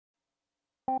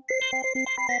La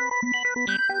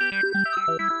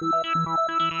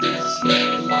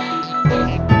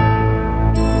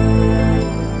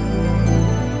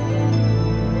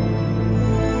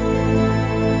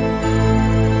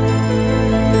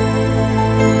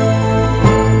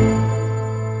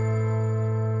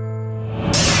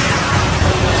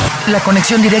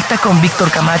conexión directa con Víctor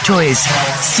Camacho es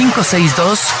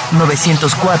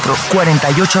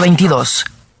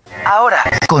 562-904-4822. Ahora,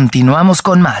 continuamos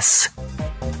con más.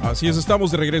 Así es,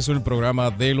 estamos de regreso en el programa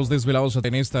de Los Desvelados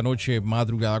en esta noche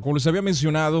madrugada. Como les había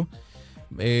mencionado,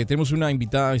 tenemos una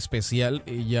invitada especial.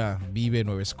 Ella vive en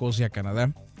Nueva Escocia,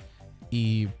 Canadá.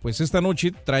 Y pues esta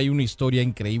noche trae una historia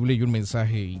increíble y un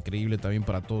mensaje increíble también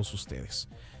para todos ustedes.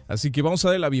 Así que vamos a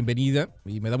darle la bienvenida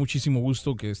y me da muchísimo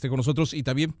gusto que esté con nosotros. Y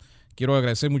también quiero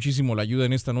agradecer muchísimo la ayuda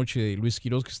en esta noche de Luis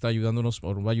Quiroz, que está ayudándonos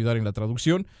o va a ayudar en la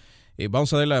traducción.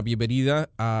 Vamos a darle la bienvenida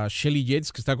a Shelley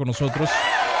Yates, que está con nosotros.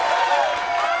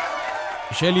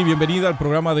 Shelley, bienvenida al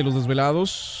programa de Los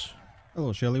Desvelados.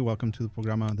 Hello, Shelley. Welcome to the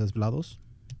programa Desvelados.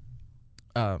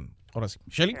 Ahora sí.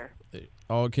 Shelley.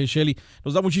 Ok, Shelley.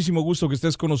 Nos da muchísimo gusto que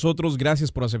estés con nosotros.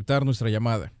 Gracias por aceptar nuestra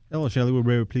llamada. Hello, Shelley. We're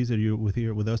very pleased that you're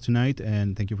here with us tonight,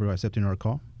 and thank you for accepting our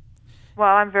call. Well,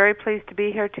 I'm very pleased to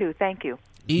be here too. Thank you.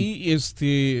 Y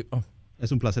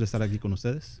Es un placer estar aquí con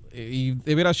ustedes. Y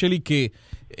de veras, Shelley, que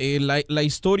la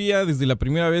historia desde la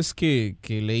primera vez que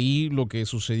leí lo que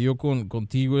sucedió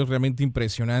contigo es realmente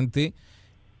impresionante.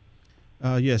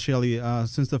 Yes, Shelley.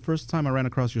 Since the first time I ran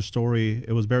across your story,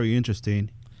 it was very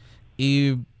interesting.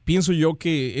 Y pienso yo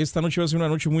que esta noche va a ser una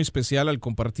noche muy especial al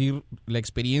compartir tu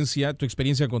experiencia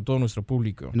con todo nuestro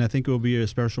público. And I think it will be a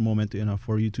special moment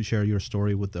for you to share your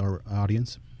story with our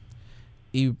audience.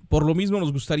 Y por lo mismo me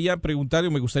gustaría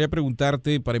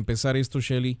preguntarte para empezar esto,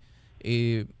 Shelley,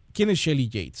 ¿quién es Shelley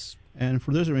Yates? And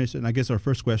for this reason, I guess our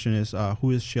first question is,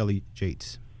 who is Shelley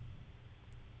Yates?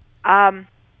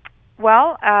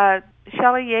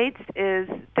 Shelley Yates is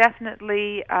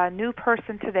definitely a new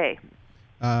person today.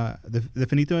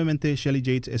 Definitivamente Shelley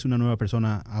Yates es una nueva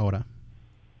persona ahora.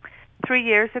 3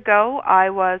 years ago, I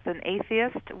was an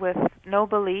atheist with no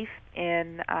belief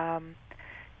in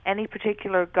any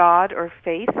particular God or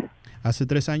faith. Hace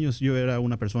 3 años yo era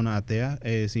una persona atea,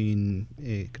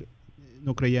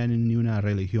 no creía en ni una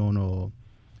religión o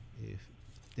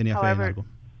tenía fe en algo.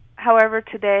 However,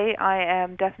 today I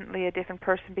am definitely a different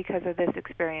person because of this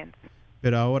experience.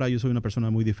 Pero ahora yo soy una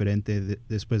persona muy diferente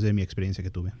después de mi experiencia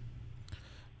que tuve.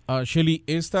 Shelley,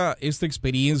 esta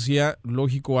experiencia,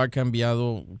 lógico, ha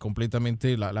cambiado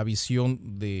completamente la visión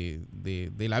de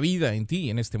la vida en ti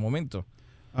en este momento.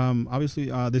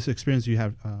 Obviously, this experience you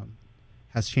have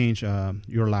has changed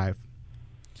your life.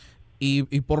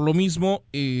 Y por lo mismo,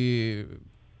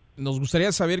 nos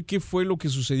gustaría saber qué fue lo que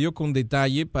sucedió con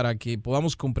detalle para que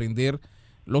podamos comprender,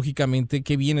 lógicamente,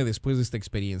 qué viene después de esta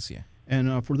experiencia.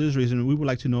 And for this reason, we would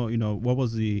like to know, what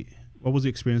was the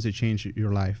experience that changed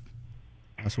your life,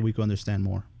 so we can understand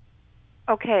more.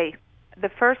 Okay, the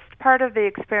first part of the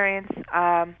experience,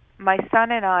 my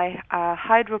son and I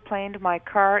hydroplaned my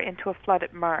car into a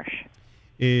flooded marsh.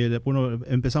 Bueno,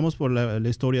 empezamos por la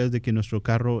historia de que nuestro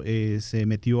carro se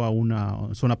metió a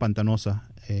una zona pantanosa.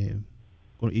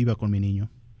 Iba con mi niño.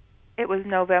 It was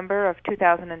November of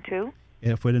 2002.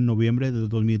 Fue en noviembre de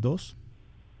 2002.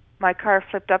 My car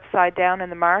flipped upside down in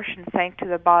the marsh and sank to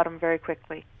the bottom very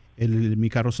quickly. Mi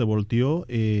carro se volteó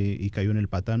y cayó en el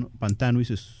pantano y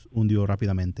se hundió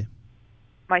rápidamente.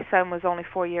 My son was only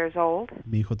 4 years old.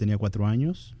 Mi hijo tenía 4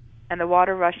 años. And the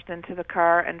water rushed into the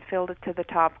car and filled it to the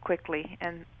top quickly,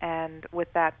 and with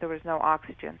that there was no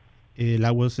oxygen. El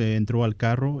agua se entró al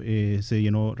carro, se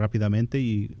llenó rápidamente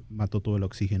y mató todo el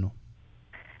oxígeno.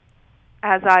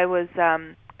 As I was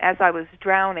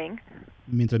drowning,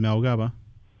 mientras me ahogaba,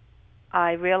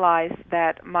 I realized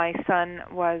that my son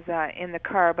was in the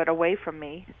car but away from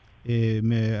me.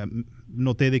 Me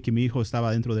noté de que mi hijo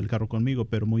estaba dentro del carro conmigo,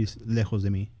 pero muy lejos de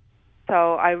mí.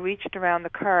 So I reached around the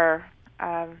car,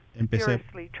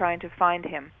 furiously trying to find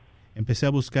him. Empecé a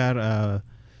buscar,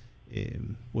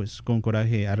 pues con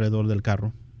coraje alrededor del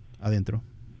carro, adentro.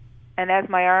 And as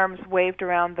my arms waved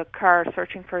around the car,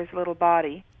 searching for his little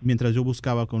body, mientras yo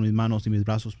buscaba con mis manos y mis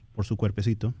brazos por su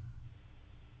cuerpecito,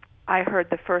 I heard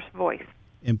the first voice.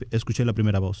 Escuché la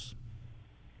primera voz.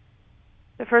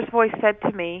 The first voice said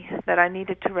to me that I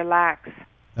needed to relax.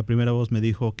 La primera voz me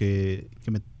dijo que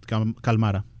me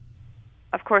calmara.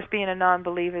 Of course, being a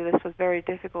non-believer, this was very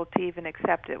difficult to even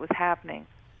accept it was happening.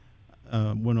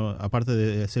 Bueno, aparte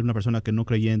de ser una persona que no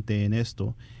creyente en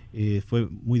esto, fue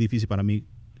muy difícil para mí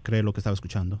creer lo que estaba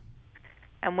escuchando.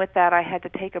 And with that, I had to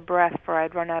take a breath for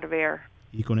I'd run out of air.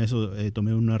 Y con eso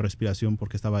tomé una respiración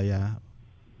porque estaba ya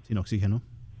sin oxígeno.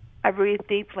 I breathed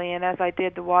deeply, and as I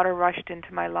did, the water rushed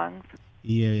into my lungs.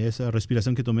 Y esa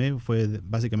respiración que tomé fue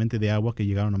básicamente de agua que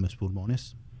llegaron a mis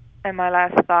pulmones. And my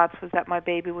last thoughts was that my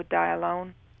baby would die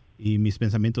alone. Y mis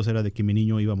pensamientos era de que mi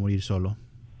niño iba a morir solo.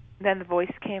 Then the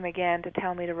voice came again to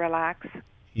tell me to relax.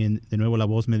 Y de nuevo la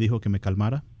voz me dijo que me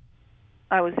calmara.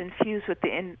 I was infused with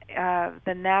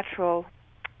the natural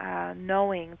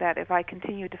knowing that if I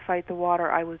continued to fight the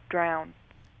water, I would drown.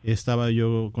 Estaba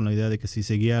yo con la idea de que si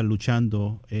seguía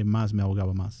luchando, más me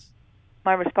ahogaba más.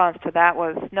 My response to that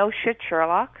was, no shit,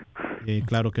 Sherlock.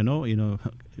 Claro que no, y no,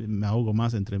 me ahogo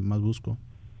más entre más busco.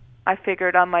 I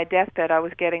figured on my deathbed I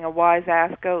was getting a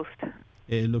wise-ass ghost.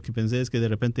 Lo que pensé es que de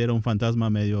repente era un fantasma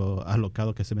medio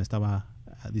alocado que se me estaba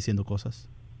diciendo cosas.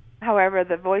 However,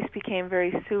 the voice became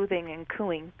very soothing and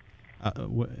cooing.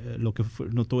 Lo que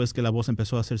notó es que la voz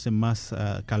empezó a hacerse más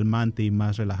calmante y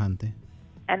más relajante.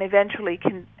 And eventually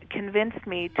convinced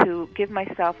me to give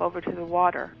myself over to the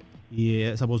water. Y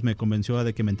esa voz me convenció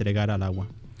de que me entregara al agua.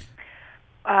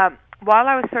 While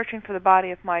I was searching for the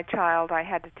body of my child, I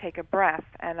had to take a breath,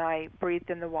 and I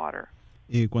breathed in the water.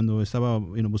 Y cuando estaba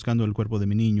buscando el cuerpo de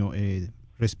mi niño,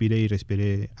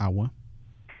 respiré agua.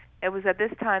 It was at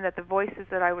this time that the voices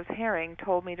that I was hearing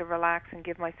told me to relax and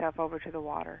give myself over to the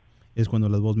water. Es cuando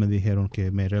las voces me dijeron que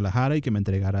me relajara y que me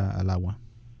entregara al agua.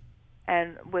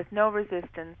 And with no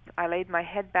resistance, I laid my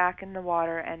head back in the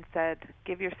water and said,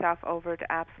 give yourself over to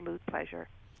absolute pleasure.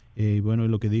 Bueno,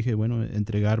 lo que dije,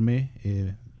 entregarme,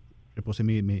 reposé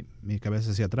mi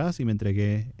cabeza hacia atrás y me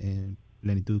entregué en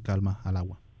plenitud calma al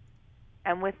agua.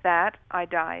 And with that, I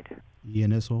died. Y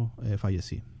en eso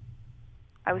fallecí.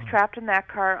 I was trapped in that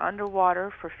car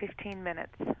underwater for 15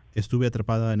 minutes. Estuve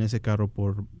atrapada en ese carro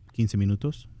por 15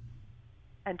 minutos.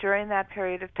 And during that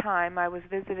period of time, I was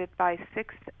visited by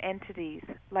 6 entities,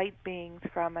 light beings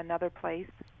from another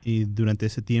place. Y durante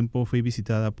ese tiempo fui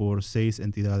visitada por 6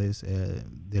 entidades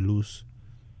de luz.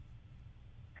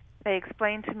 They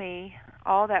explained to me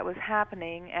all that was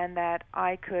happening and that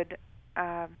I could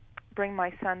bring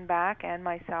my son back and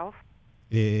myself.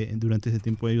 Durante ese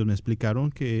tiempo ellos me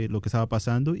explicaron que lo que estaba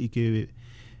pasando y que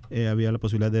había la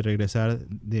posibilidad de regresar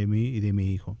de mí y de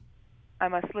mi hijo. I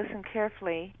must listen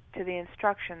carefully to the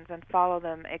instructions and follow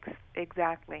them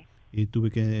exactly. Y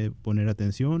tuve que poner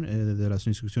atención de las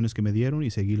instrucciones que me dieron y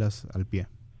seguirlas al pie.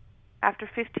 After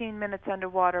 15 minutes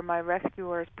underwater, my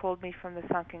rescuers pulled me from the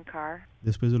sunken car.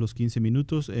 Después de los 15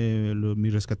 minutos,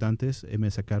 mis rescatantes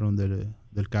me sacaron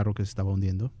del carro que se estaba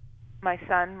hundiendo. My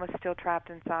son was still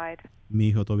trapped inside. Mi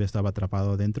hijo todavía estaba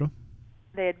atrapado adentro.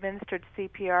 They administered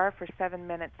CPR for 7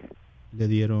 minutes. Le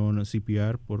dieron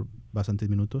CPR por bastantes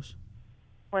minutos.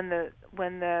 When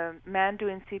the man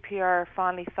doing CPR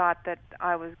finally thought that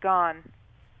I was gone,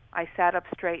 I sat up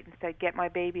straight and said, "Get my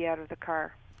baby out of the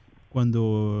car."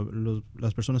 Cuando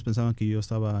las personas pensaban que yo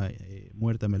estaba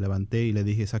muerta, me levanté y le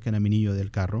dije, saquen a mi niño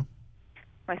del carro.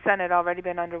 My son had already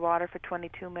been underwater for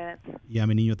 22 minutes. Ya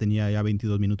mi niño tenía ya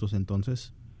 22 minutos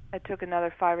entonces. It took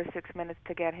another 5 or 6 minutes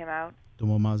to get him out.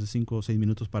 Tomó más de 5 o 6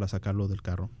 minutos para sacarlo del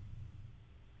carro.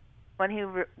 When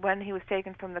he was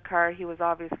taken from the car, he was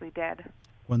obviously dead.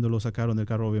 Cuando lo sacaron del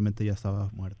carro, obviamente ya estaba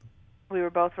muerto. We were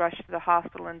both rushed to the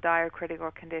hospital in dire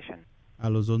critical condition. A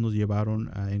los dos nos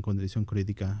llevaron en condición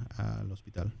crítica al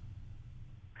hospital.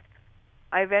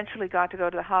 I eventually got to go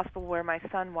to the hospital where my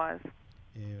son was.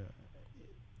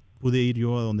 Pude ir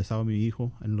yo a donde estaba mi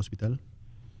hijo en el hospital.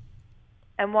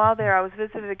 And while there, I was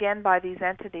visited again by these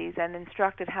entities and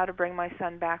instructed how to bring my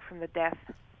son back from the death.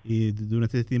 Y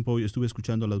durante ese tiempo yo estuve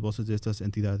escuchando las voces de estas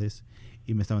entidades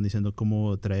y me estaban diciendo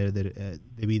cómo traer de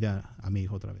vida a mi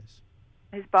hijo otra vez.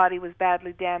 His body was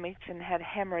badly damaged and had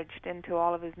hemorrhaged into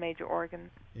all of his major organs.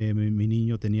 Mi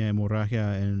niño tenía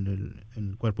hemorragia en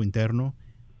el cuerpo interno.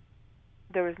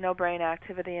 There was no brain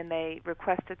activity and they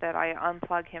requested that I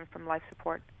unplug him from life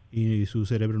support. Y su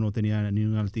cerebro no tenía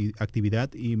ninguna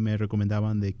actividad y me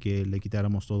recomendaban de que le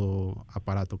quitáramos todo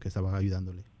aparato que estaba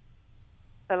ayudándole.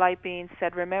 The light beings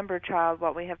said, "Remember, child,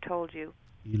 what we have told you."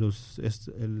 Y los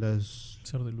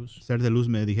Ser de luz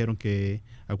me dijeron que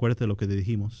acuérdate de lo que te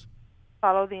dijimos.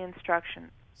 Follow the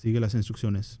instructions. Sigue las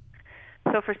instrucciones.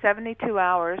 So for 72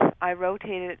 hours, I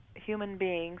rotated human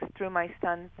beings through my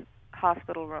son's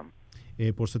hospital room.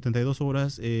 Por 72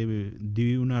 horas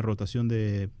di una rotación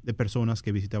de personas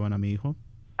que visitaban a mi hijo.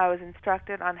 I was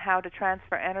instructed on how to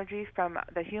transfer energy from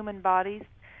the human bodies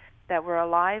that were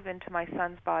alive into my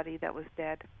son's body that was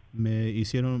dead. Me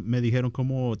dijeron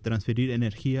cómo transferir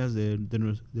energías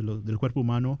del cuerpo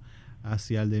humano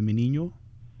hacia el de mi niño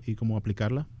y cómo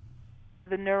aplicarla.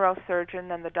 The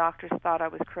neurosurgeon and the doctors thought I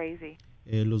was crazy.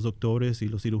 Los doctores y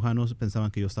los cirujanos pensaban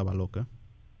que yo estaba loca.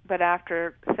 But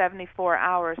after 74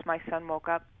 hours, my son woke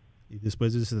up. Y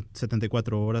después de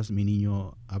 74 horas, mi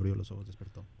niño abrió los ojos,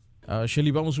 despertó.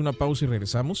 Shelley, vamos a una pausa y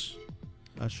regresamos.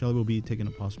 Shelley will be taking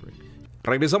a pause break.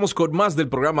 Regresamos con más del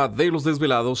programa de Los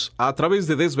Desvelados a través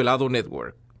de Desvelado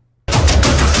Network.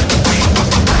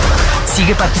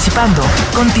 Sigue participando.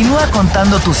 Continúa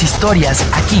contando tus historias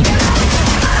aquí.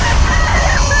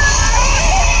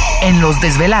 En Los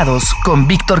Desvelados con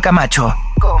Víctor Camacho.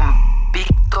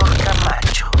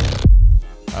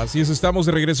 Así es, estamos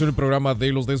de regreso en el programa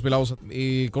de Los Desvelados.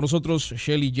 Con nosotros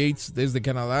Shelley Yates desde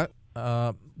Canadá.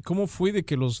 ¿Cómo fue de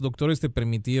que los doctores te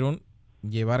permitieron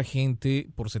llevar gente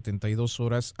por 72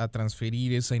 horas a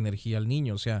transferir esa energía al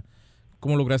niño? O sea,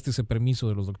 ¿cómo lograste ese permiso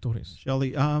de los doctores?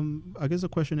 Shelley, I guess the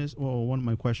question is, well, one of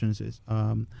my questions is,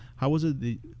 how was it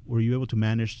were you able to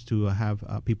manage to have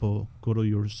people go to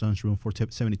your son's room for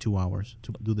 72 hours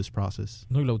to do this process?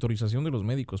 No, y la autorización de los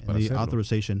médicos para the hacerlo.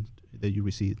 authorization that you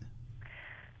received.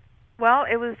 Well,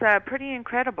 it was pretty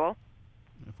incredible.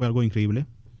 Fue algo increíble.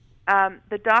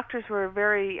 The doctors were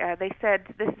very, they said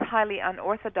this is highly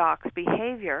unorthodox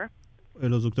behavior.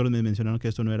 Los doctores me mencionaron que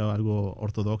esto no era algo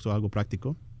ortodoxo, algo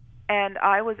práctico. And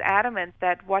I was adamant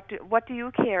that what do you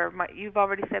care? You've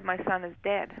already said my son is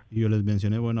dead. Y yo les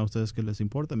mencioné, bueno, a ustedes qué les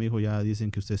importa, mi hijo, ya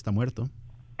dicen que usted está muerto.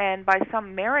 And by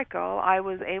some miracle, I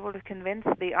was able to convince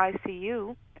the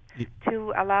ICU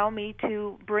to allow me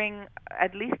to bring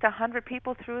at least 100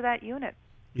 people through that unit.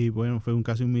 Y bueno, fue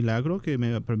casi un milagro que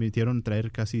me permitieron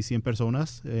traer casi 100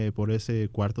 personas por ese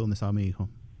cuarto donde estaba mi hijo.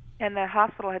 And the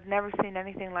hospital had never seen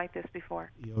anything like this before.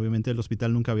 Y obviamente el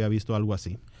hospital nunca había visto algo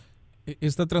así.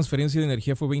 Esta transferencia de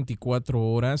energía fue 24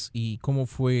 horas y ¿cómo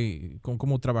fue,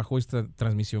 cómo trabajó esta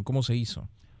transmisión? ¿Cómo se hizo?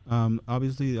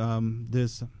 Obviously,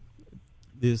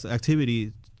 this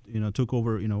activity, took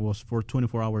over, was for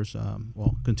 24 hours,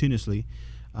 continuously.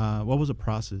 What was the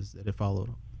process that it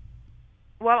followed?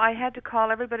 Well, I had to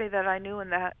call everybody that I knew in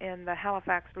the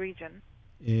Halifax region.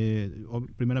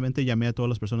 Primeramente llamé a todas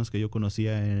las personas que yo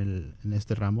conocía en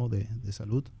este ramo de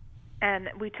salud. And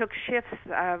we took shifts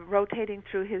rotating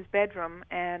through his bedroom,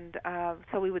 and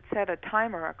so we would set a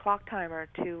clock timer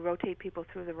to rotate people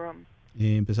through the room.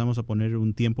 Empezamos a poner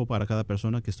un tiempo para cada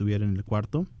persona que estuviera en el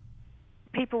cuarto.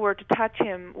 People were to touch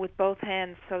him with both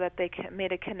hands so that they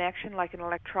made a connection, like an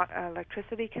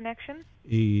electricity connection.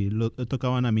 Y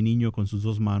tocaban a mi niño con sus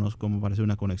dos manos como para hacer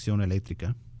una conexión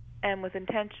eléctrica. And with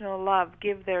intentional love,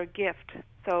 give their gift.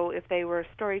 So if they were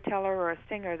a storyteller or a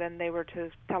singer, then they were to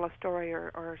tell a story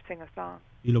or sing a song.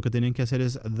 Y lo que tenían que hacer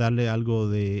es darle algo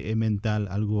de mental,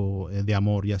 algo de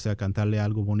amor, ya sea cantarle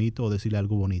algo bonito o decirle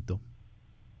algo bonito.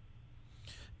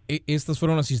 ¿Estas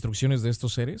fueron las instrucciones de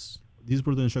estos seres? These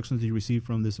were the instructions you received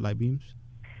from these light beams?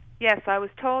 Yes, I was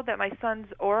told that my son's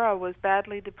aura was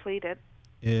badly depleted.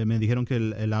 Me dijeron que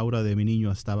el aura de mi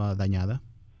niño estaba dañada.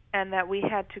 And that we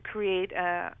had to create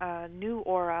a new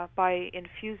aura by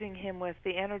infusing him with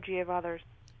the energy of others.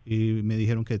 Y me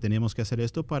dijeron que teníamos que hacer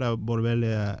esto para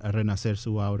volverle a renacer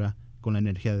su aura con la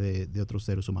energía de otros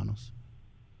seres humanos.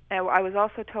 And I was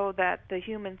also told that the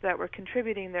humans that were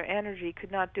contributing their energy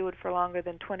could not do it for longer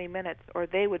than 20 minutes or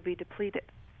they would be depleted.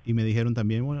 Y me dijeron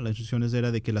también, bueno, las instrucciones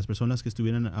era de que las personas que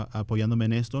estuvieran apoyándome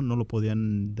en esto no lo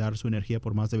podían dar su energía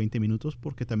por más de 20 minutos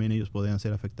porque también ellos podían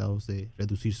ser afectados de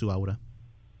reducir su aura.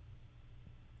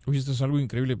 Uy, esto es algo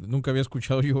increíble. Nunca había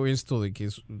escuchado yo esto de que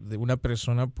de una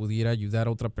persona pudiera ayudar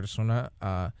a otra persona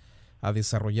a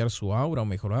desarrollar su aura o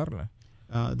mejorarla.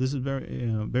 This is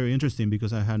very interesting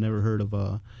because I had never heard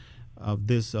of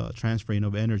this transferring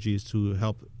of energies to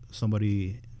help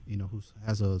somebody, who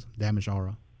has a damaged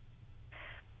aura.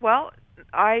 Well,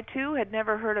 I too had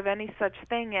never heard of any such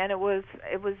thing, and it was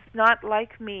not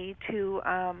like me to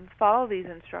follow these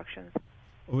instructions.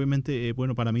 Obviamente,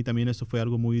 bueno, para mí también esto fue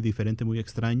algo muy diferente, muy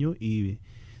extraño, y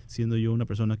siendo yo una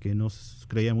persona que no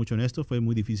creía mucho en esto, fue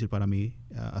muy difícil para mí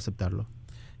aceptarlo.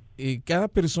 Cada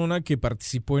persona que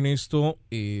participó en esto,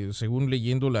 según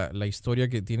leyendo la historia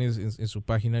que tienes en su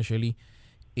página, Shelley,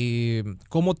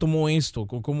 ¿cómo tomó esto?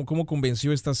 ¿Cómo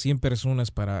convenció a estas 100 personas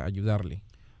para ayudarle?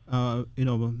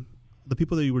 The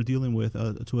people that you were dealing with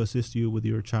to assist you with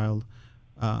your child,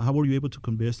 how were you able to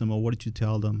convince them, or what did you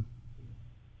tell them?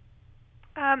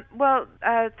 Well,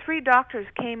 3 doctors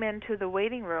came into the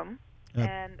waiting room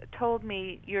and told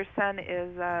me your son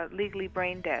is legally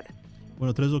brain dead.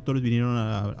 Bueno, 3 doctores vinieron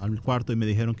al cuarto y me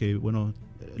dijeron que, bueno,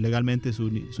 legalmente su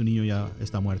niño ya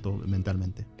está muerto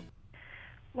mentalmente.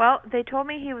 Well, they told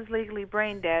me he was legally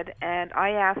brain dead, and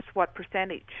I asked what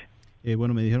percentage.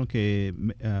 Bueno, me dijeron que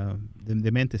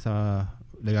de mente estaba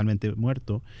legalmente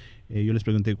muerto. Yo les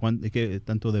pregunté qué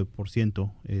tanto de por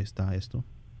ciento está esto.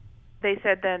 They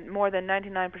said that more than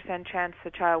 99% chance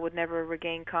the child would never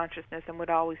regain consciousness and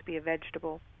would always be a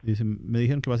vegetable. Dice, me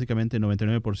dijeron que básicamente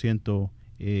 99%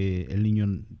 el niño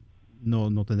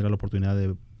no tendrá la oportunidad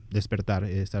de despertar,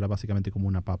 estará básicamente como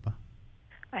una papa.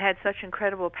 I had such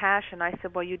incredible passion. I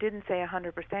said, well, you didn't say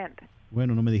 100%.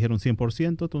 Bueno, no me dijeron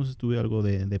 100%, entonces tuve algo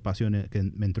de pasión que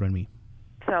me entró en mí.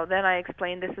 So then I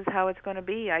explained this is how it's going to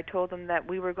be. I told them that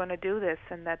we were going to do this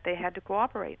and that they had to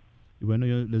cooperate. Y bueno,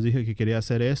 yo les dije que quería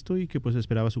hacer esto y que pues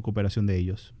esperaba su cooperación de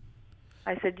ellos.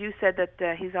 I said, you said that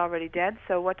he's already dead,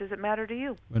 so what does it matter to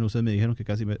you? Bueno, ustedes me dijeron que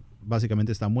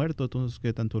básicamente está muerto, entonces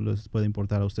 ¿qué tanto les puede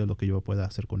importar a ustedes lo que yo pueda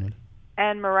hacer con él?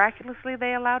 And miraculously,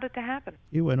 they allowed it to happen.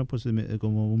 Y bueno, pues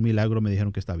como un milagro me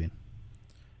dijeron que está bien.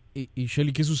 Y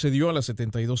Shelley, ¿qué sucedió a las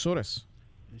 72 horas?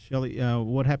 Shelley,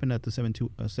 what happened at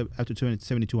after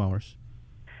 72 hours?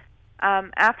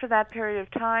 After that period of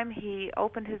time, he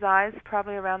opened his eyes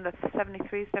probably around the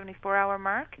 73, 74-hour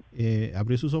mark.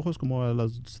 Abrió sus ojos como a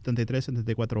las 73,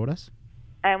 74 horas.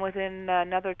 And within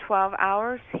another 12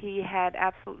 hours, he had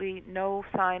absolutely no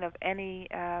sign of any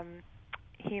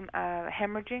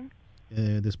hemorrhaging.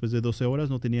 Después de 12 horas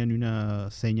no tenía ni una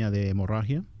seña de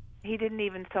hemorragia. He didn't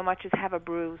even so much as have a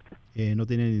bruise. No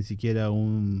tenía ni siquiera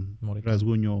un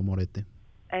rasguño o morete.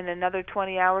 And another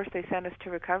 20 hours, they sent us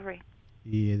to recovery.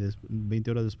 Y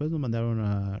 20 horas después nos mandaron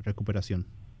a recuperación.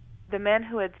 The men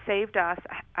who had saved us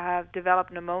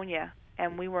developed pneumonia,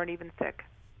 and we weren't even sick.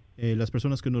 Las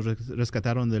personas que nos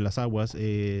rescataron de las aguas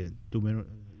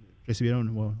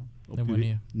recibieron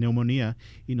neumonía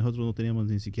y nosotros no teníamos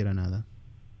ni siquiera nada.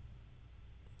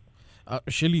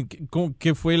 Shelley,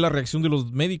 ¿qué fue la reacción de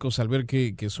los médicos al ver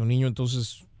que su niño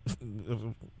entonces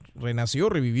renació,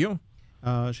 revivió?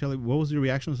 Shelley, what was the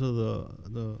reactions of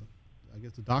the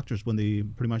doctors when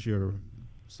pretty much your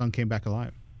son came back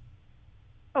alive?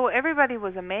 Oh, everybody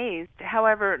was amazed.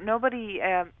 However,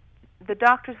 the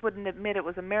doctors wouldn't admit it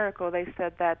was a miracle. They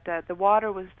said that the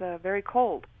water was very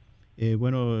cold.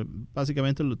 Bueno,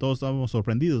 básicamente todos estábamos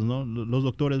sorprendidos, ¿no? Los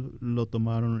doctores lo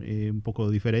tomaron un poco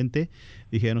diferente.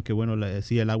 Dijeron que, bueno,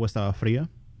 sí, el agua estaba fría.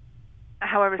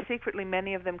 However, secretly,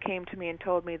 many of them came to me and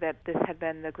told me that this had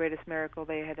been the greatest miracle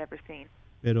they had ever seen.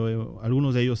 Pero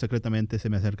algunos de ellos secretamente se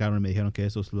me acercaron y me dijeron que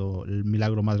eso es el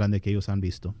milagro más grande que ellos han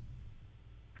visto.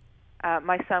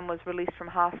 My son was released from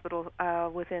hospital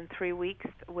within 3 weeks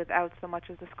without so much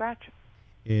as a scratch.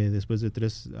 Después de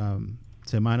 3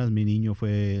 semanas mi niño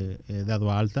fue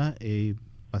dado a alta,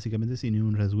 básicamente sin ni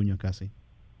un rasguño casi.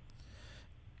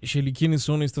 Shelley, ¿quiénes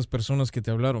son estas personas que te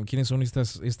hablaron? ¿Quiénes son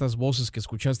estas voces que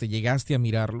escuchaste? ¿Llegaste a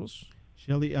mirarlos?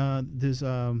 Shelley, these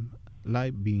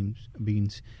light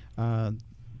beings,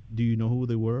 do you know who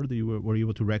they were? Were you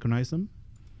able to recognize them?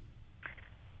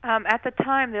 At the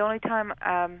time, the only time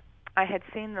I had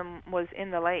seen them was in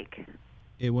the lake.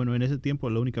 Bueno, en ese tiempo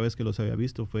la única vez que los había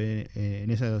visto fue en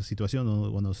esa situación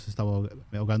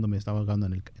cuando me estaba ahogando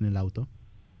en el auto.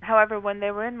 However, when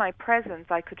they were in my presence,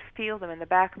 I could feel them in the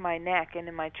back of my neck and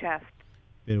in my chest.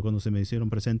 Pero cuando se me hicieron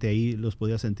presente ahí, los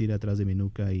podía sentir atrás de mi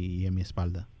nuca y en mi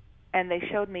espalda. And they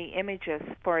showed me images.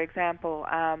 For example,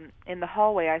 in the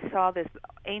hallway, I saw this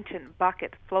ancient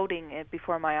bucket floating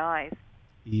before my eyes.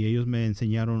 Y ellos me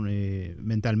enseñaron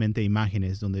mentalmente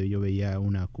imágenes donde yo veía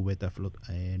una cubeta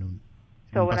en un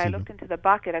So when I looked into the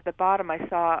bucket, at the bottom I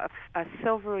saw a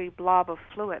silvery blob of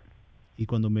fluid. Y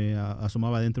cuando me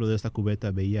asomaba dentro de esta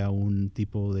cubeta veía un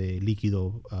tipo de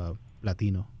líquido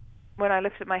platino. When I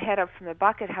lifted my head up from the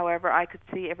bucket, however, I could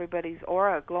see everybody's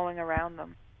aura glowing around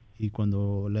them. Y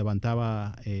cuando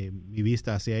levantaba mi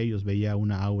vista hacia ellos veía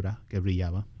una aura que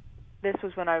brillaba. This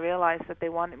was when I realized that they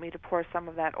wanted me to pour some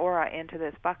of that aura into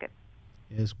this bucket.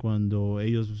 Es cuando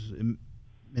ellos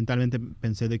mentalmente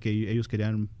pensé de que ellos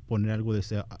querían poner algo de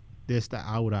esta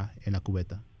aura en la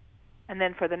cubeta. And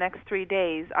then for the next 3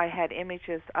 days, I had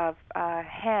images of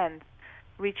hands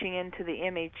reaching into the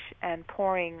image and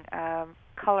pouring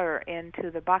color into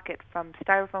the bucket from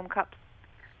styrofoam cups.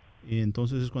 Y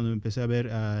entonces es cuando empecé a ver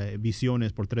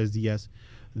visiones por 3 días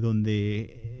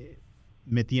donde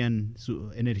metían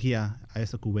su energía a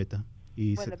esta cubeta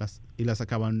y la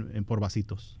sacaban por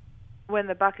vasitos. When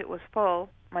the bucket was full,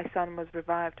 my son was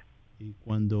revived. Y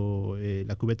cuando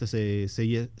la cubeta se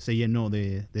llenó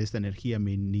de esta energía,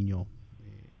 mi niño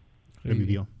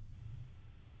revivió.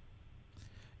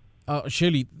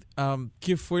 Shelley,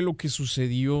 ¿qué fue lo que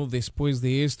sucedió después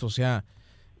de esto? O sea,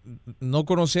 no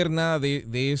conocer nada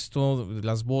de esto, de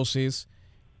las voces.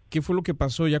 ¿Qué fue lo que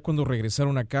pasó ya cuando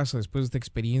regresaron a casa después de esta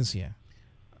experiencia?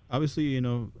 Obviously,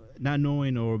 not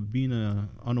knowing or being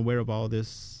unaware of all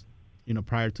this,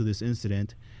 prior to this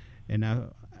incident, and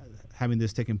now having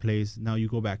this taking place, now you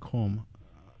go back home.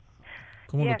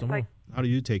 ¿Cómo lo tomó? How do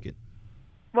you take it?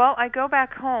 Well, I go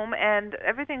back home and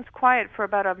everything's quiet for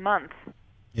about a month.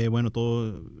 Bueno,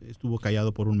 todo estuvo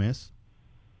callado por un mes.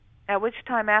 At which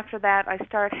time after that I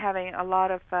start having a lot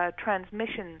of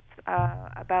transmissions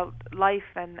about life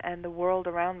and the world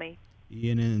around me. Y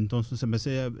entonces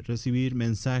empecé a recibir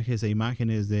mensajes e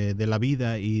imágenes de la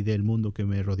vida y del mundo que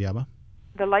me rodeaba.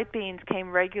 The light beings came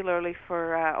regularly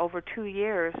for over 2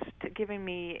 years, giving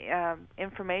me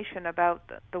information about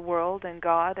the world and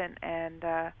God and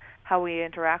how we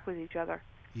interact with each other.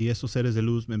 Y esos seres de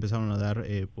luz me empezaron a dar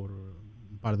por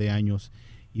un par de años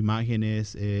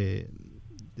imágenes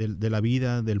de la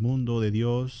vida, del mundo, de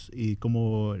Dios y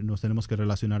cómo nos tenemos que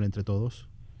relacionar entre todos.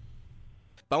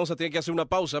 Vamos a tener que hacer una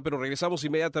pausa, pero regresamos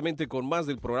inmediatamente con más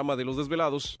del programa de Los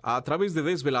Desvelados a través de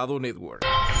Desvelado Network.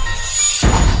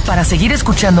 Para seguir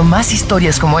escuchando más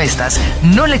historias como estas,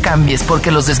 no le cambies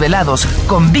porque Los Desvelados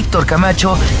con Víctor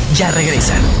Camacho ya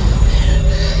regresan.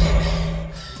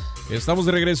 Estamos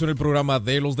de regreso en el programa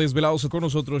de Los Desvelados. Con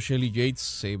nosotros Shelley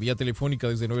Yates, vía telefónica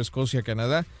desde Nueva Escocia,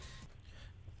 Canadá.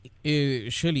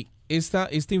 Shelley, esta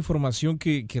información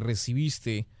que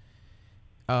recibiste,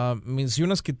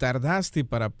 mencionas que tardaste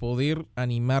para poder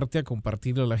animarte a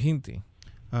compartirla a la gente.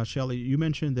 Shelley, you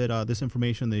mentioned that this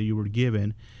information that you were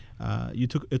given,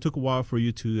 it took a while for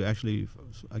you to actually,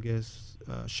 I guess,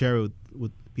 share it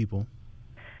with people.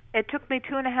 It took me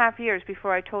 2.5 years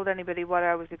before I told anybody what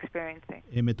I was experiencing.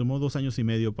 Me tomó 2 años y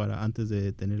medio para antes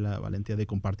de tener la valentía de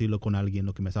compartirlo con alguien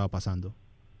lo que me estaba pasando.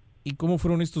 ¿Y cómo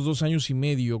fueron estos 2 años y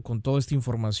medio con toda esta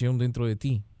información dentro de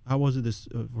ti? How was it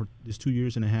for this 2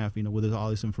 years and a half, with all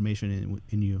this information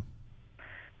in you?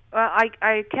 Well,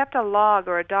 I kept a log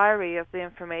or a diary of the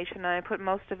information, and I put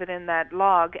most of it in that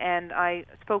log, and I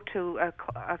spoke to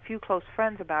a few close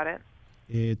friends about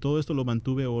it. Todo esto lo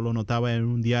mantuve o lo notaba en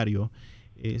un diario.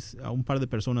 A un par de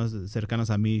personas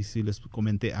cercanas a mí si les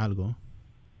comenté algo.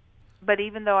 But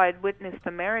even though I'd witnessed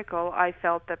the miracle, I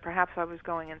felt that perhaps I was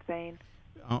going insane.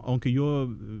 Aunque yo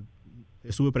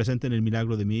estuve presente en el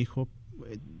milagro de mi hijo,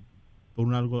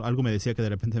 por algo me decía que de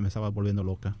repente me estaba volviendo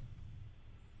loca.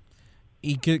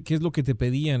 ¿Y qué es lo que te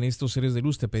pedían estos seres de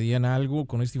luz? ¿Te pedían algo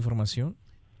con esta información?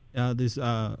 These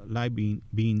light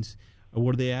beings,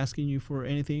 were they asking you for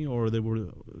anything, or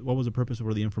what was the purpose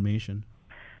for the information?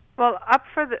 Well,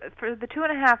 for the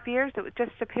 2.5 years, it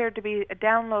just appeared to be a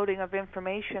downloading of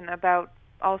information about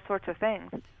all sorts of things.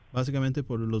 Básicamente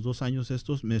por los 2 años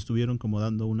estos me estuvieron como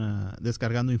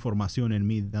descargando información en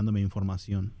mí, dándome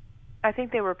información. I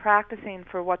think they were practicing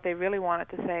for what they really wanted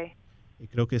to say. Y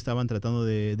creo que estaban tratando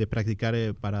de practicar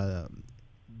para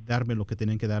darme lo que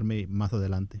tenían que darme más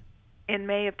adelante. In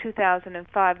May of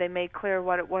 2005, they made clear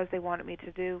what it was they wanted me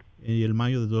to do. Y el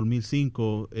mayo de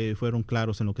 2005 fueron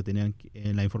claros en lo que tenían,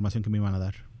 en la información que me iban a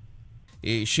dar.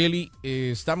 Shelley,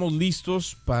 estamos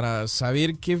listos para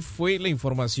saber qué fue la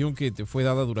información que te fue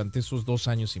dada durante esos 2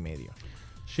 años y medio.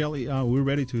 Shelley, we're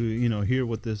ready to hear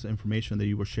what this information that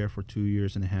you were shared for 2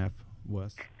 years and a half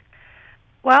was.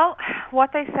 Well,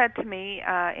 what they said to me,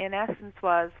 in essence,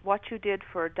 was what you did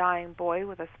for a dying boy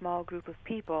with a small group of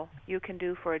people, you can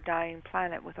do for a dying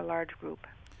planet with a large group.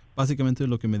 Básicamente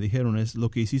lo que me dijeron es lo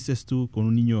que hiciste tú con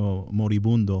un niño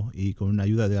moribundo y con la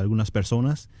ayuda de algunas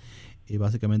personas, y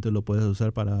básicamente lo puedes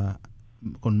usar para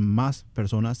con más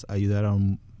personas ayudar a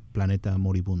un planeta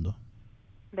moribundo.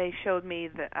 They showed me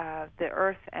the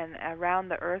Earth, and around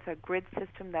the Earth a grid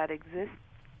system that exists.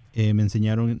 Me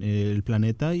enseñaron el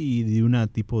planeta y de un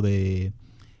tipo de...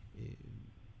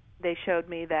 They showed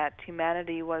me that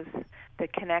humanity was the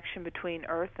connection between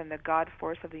Earth and the God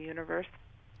force of the universe.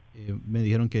 Me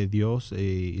dijeron que Dios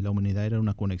y la humanidad era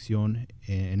una conexión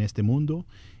en este mundo,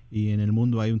 y en el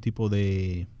mundo hay un tipo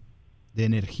de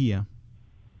energía.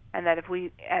 And that if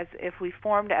we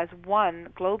formed as one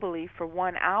globally for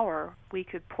 1 hour, we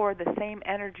could pour the same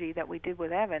energy that we did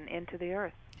with Evan into the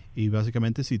Earth. Y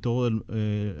básicamente si todo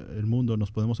el mundo nos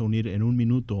podemos unir en un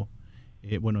minuto,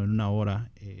 en 1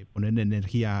 hora, poner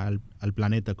energía al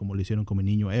planeta como lo hicieron con mi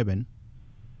niño Evan.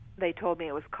 They told me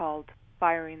it was called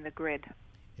firing the grid.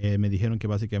 Me dijeron que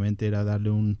básicamente era darle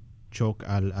un shock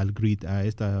al grid, a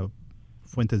estas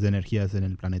fuentes de energías en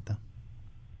el planeta.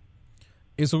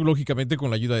 Eso lógicamente con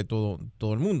la ayuda de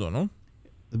todo el mundo, ¿no?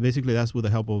 Basically that's with the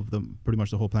help of pretty much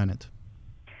the whole planet.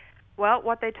 Well,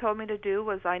 what they told me to do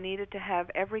was I needed to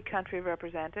have every country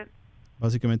represented.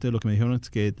 Básicamente lo que me dijeron es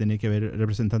que tenía que haber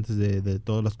representantes de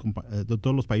todos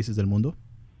los países del mundo.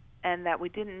 And that we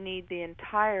didn't need the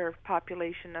entire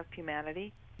population of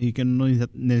humanity. Y que no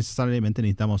necesariamente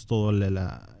necesitamos todas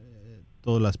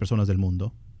las personas del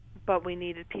mundo. But we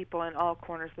needed people in all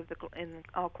corners of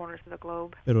the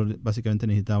globe. Pero básicamente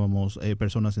necesitábamos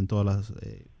personas en todos los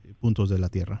puntos de la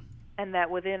Tierra. And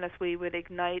that within us we would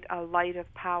ignite a light of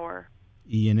power.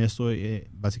 Y en esto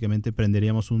básicamente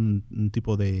prenderíamos un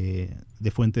tipo de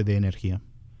fuente de energía.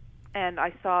 And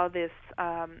I saw this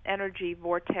energy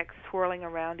vortex swirling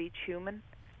around each human.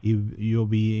 Y yo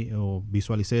vi o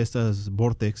visualicé estas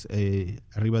vortex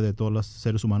arriba de todos los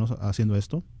seres humanos haciendo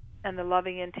esto. And the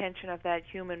loving intention of that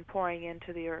human pouring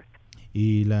into the earth.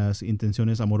 Y las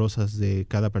intenciones amorosas de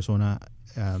cada persona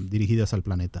dirigidas al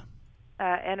planeta.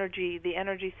 The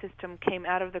energy system came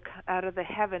out of the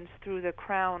heavens through the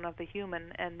crown of the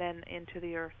human and then into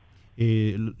the earth.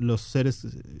 Los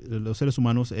seres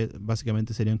humanos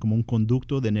básicamente serían como un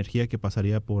conducto de energía que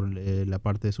pasaría por la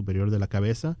parte superior de la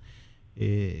cabeza,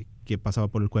 que pasaba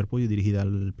por el cuerpo y dirigida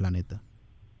al planeta.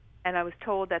 And I was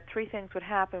told that 3 things would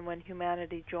happen when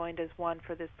humanity joined as one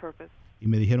for this purpose. Y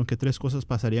me dijeron que 3 cosas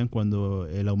pasarían cuando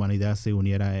la humanidad se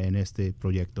uniera en este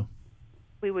proyecto.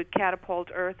 We would catapult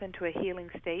Earth into a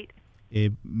healing state.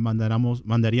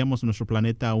 Mandaríamos nuestro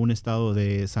planeta a un estado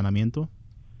de sanamiento.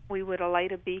 We would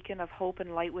alight a beacon of hope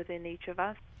and light within each of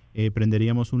us.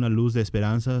 Prenderíamos una luz de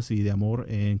esperanzas y de amor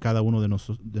en cada uno de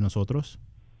nosotros.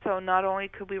 So not only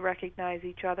could we recognize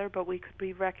each other, but we could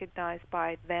be recognized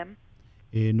by them.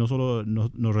 No solo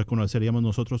nos reconoceríamos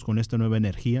nosotros con esta nueva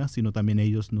energía, sino también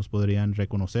ellos nos podrían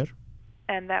reconocer.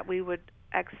 And that we would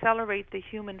accelerate the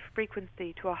human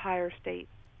frequency to a higher state.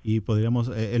 Y podríamos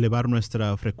elevar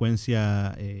nuestra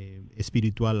frecuencia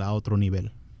espiritual a otro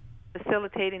nivel.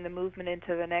 Facilitating the movement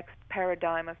into the next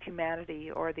paradigm of humanity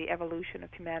or the evolution of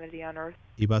humanity on Earth.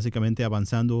 Y básicamente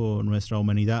avanzando nuestra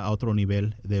humanidad a otro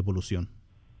nivel de evolución.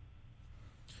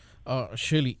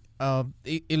 Shelley,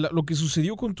 lo que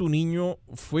sucedió con tu niño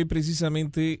fue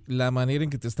precisamente la manera en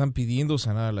que te están pidiendo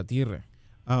sanar a la tierra.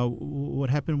 What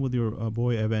happened with your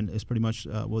boy Evan is pretty much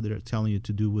what they're telling you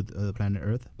to do with the planet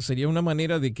Earth. ¿Sería una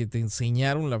manera de que te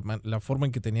enseñaron la forma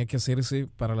en que tenía que hacerse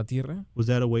para la tierra? Was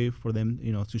that a way for them,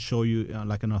 to show you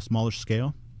like on a smaller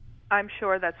scale? I'm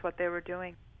sure that's what they were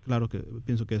doing. Claro que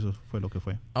pienso que eso fue lo que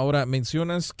fue. Ahora,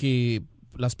 mencionas que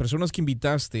las personas que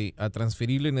invitaste a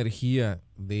transferir la energía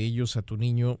de ellos a tu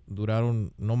niño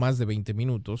duraron no más de 20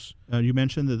 minutos. You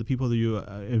mentioned that the people that you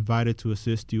invited to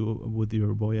assist you with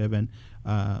your boy Evan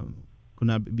could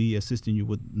not be assisting you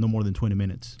with no more than 20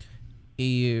 minutes.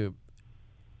 Y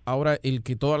ahora, el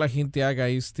que toda la gente haga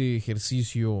este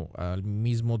ejercicio al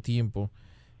mismo tiempo,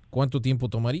 ¿cuánto tiempo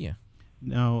tomaría?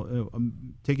 Now,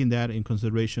 taking that in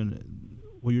consideration,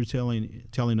 what you're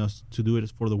telling us to do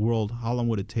it for the world, how long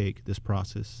would it take, this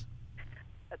process?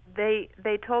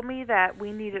 They told me that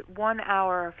we needed 1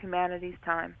 hour of humanity's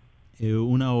time.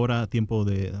 1 hora tiempo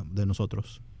de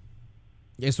nosotros.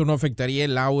 ¿Esto no afectaría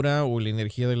el aura o la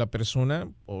energía de la persona?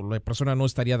 ¿O la persona no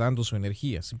estaría dando su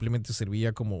energía? Simplemente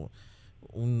serviría como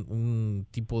un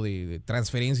tipo de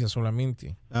transferencia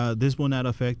solamente. This will not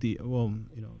affect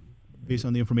based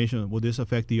on the information, would this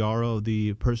affect the aura of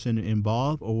the person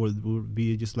involved, or would it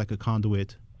be just like a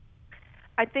conduit?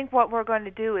 I think what we're going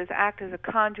to do is act as a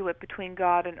conduit between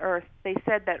God and Earth. They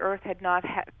said that Earth had not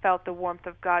felt the warmth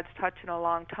of God's touch in a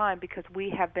long time because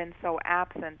we have been so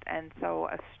absent and so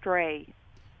astray.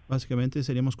 Básicamente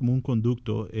seríamos como un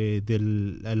conducto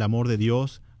del amor de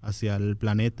Dios hacia el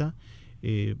planeta,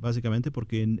 básicamente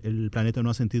porque el planeta no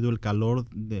ha sentido el calor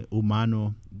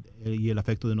humano y el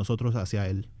afecto de nosotros hacia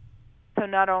él. So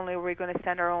not only are we going to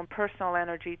send our own personal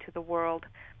energy to the world,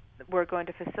 we're going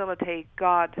to facilitate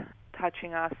God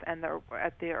touching us and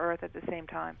at the earth at the same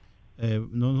time.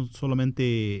 No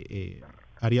solamente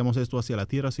haríamos esto hacia la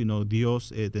tierra, sino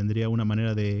Dios tendría una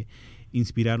manera de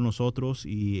inspirar nosotros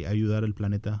y ayudar al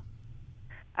planeta.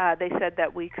 They said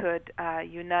that we could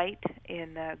unite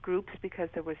in groups because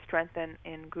there was strength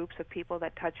in groups of people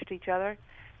that touched each other.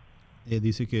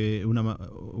 Dice que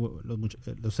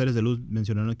los seres de luz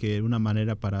mencionaron que una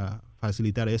manera para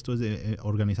facilitar esto es de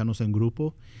organizarnos en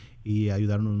grupo y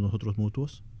ayudarnos nosotros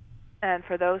mutuos. And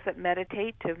for those that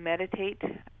meditate, to meditate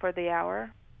for the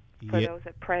hour. For those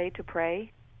that pray, to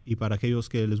pray. Y para aquellos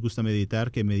que les gusta meditar,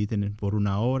 que mediten por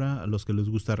 1 hora. A los que les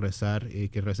gusta rezar,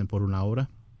 que recen por 1 hora.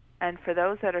 And for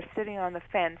those that are sitting on the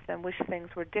fence and wish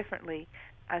things were differently,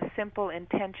 a simple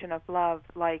intention of love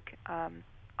like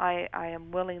I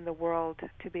am willing the world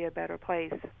to be a better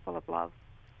place, full of love.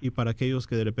 Y para aquellos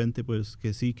que de repente, pues,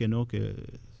 que sí, que no,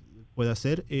 que pueda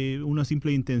ser, una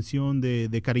simple intención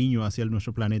de cariño hacia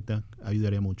nuestro planeta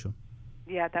ayudaría mucho.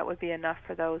 Yeah, that would be enough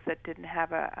for those that didn't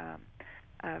have a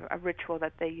ritual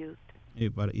that they used.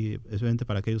 Y especialmente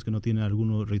para aquellos que no tienen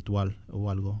algún ritual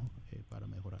o algo para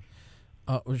mejorar.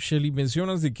 Shelley,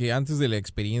 mencionas de que antes de la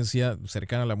experiencia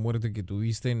cercana a la muerte que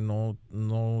tuviste no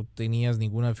tenías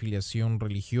ninguna afiliación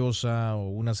religiosa o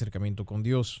un acercamiento con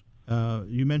Dios.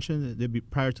 You mentioned that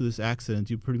prior to this accident,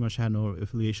 you pretty much had no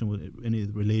affiliation with any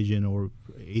religion or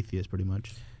atheist, pretty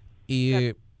much.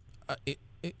 Y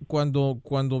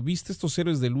cuando viste estos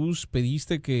seres de luz,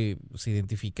 ¿pediste que se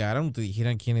identificaran o te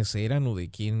dijeran quiénes eran o de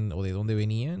dónde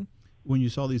venían? When you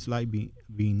saw these light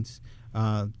beings,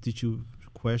 did you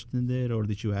question it, or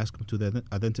did you ask them to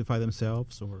identify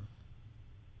themselves, or?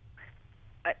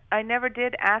 I never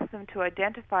did ask them to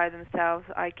identify themselves.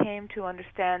 I came to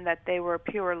understand that they were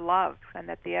pure love and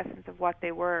that the essence of what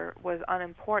they were was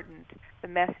unimportant. The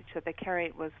message that they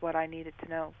carried was what I needed to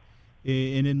know.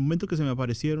 En el momento que se me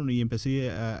aparecieron y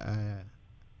empecé a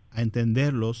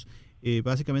entenderlos,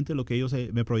 básicamente lo que ellos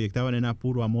me proyectaban era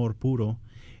puro amor, puro.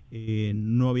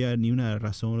 No había ni una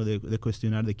razón de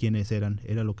cuestionar de quiénes eran,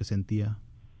 era lo que sentía.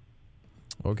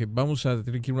 Ok, vamos a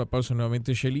tener que ir a una pausa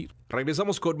nuevamente, Shelley.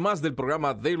 Regresamos con más del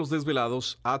programa de Los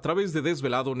Desvelados a través de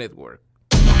Desvelado Network.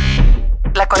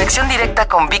 La conexión directa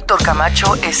con Víctor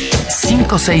Camacho es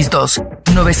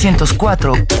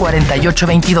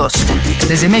 562-904-4822.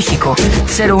 Desde México,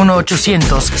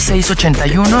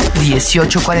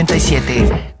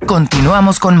 01800-681-1847.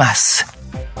 Continuamos con más.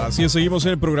 Así es, seguimos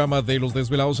en el programa de Los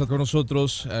Desvelados. Con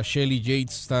nosotros, Shelley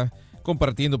Yates está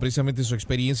compartiendo precisamente su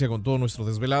experiencia con todos nuestros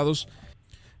desvelados.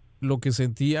 Lo que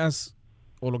sentías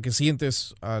o lo que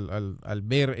sientes al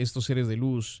ver estos seres de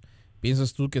luz,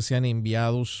 ¿piensas tú que sean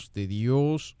enviados de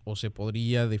Dios o se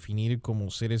podría definir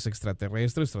como seres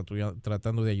extraterrestres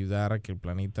tratando de ayudar a que el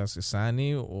planeta se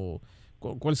sane? ¿O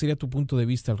cuál sería tu punto de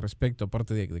vista al respecto,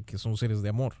 aparte de que son seres de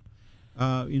amor?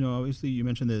 Obviously you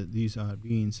mentioned that these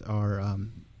beings are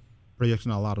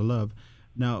projecting a lot of love.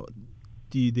 Now,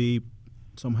 do they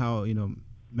somehow,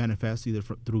 manifest either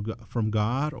from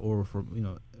God or from,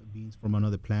 beings from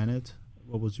another planet?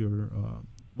 What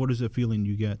is the feeling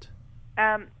you get?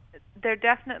 They're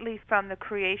definitely from the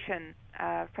creation,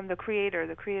 from the creator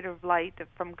of light,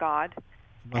 from God.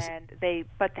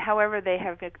 However, they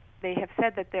have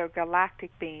said that they're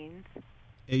galactic beings.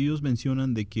 Ellos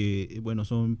mencionan de que,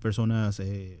 son personas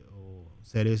o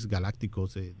seres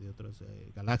galácticos de otras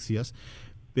galaxias,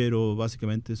 pero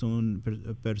básicamente son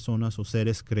personas o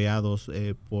seres creados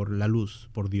por la luz,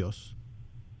 por Dios.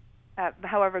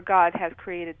 However, God has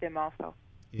created them also.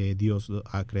 Dios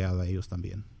ha creado a ellos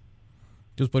también.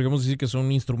 Entonces, ¿podríamos decir que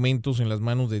son instrumentos en las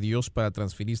manos de Dios para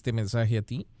transferir este mensaje a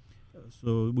ti?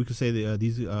 So we could say that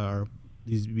these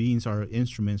beings are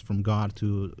instruments from God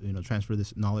to transfer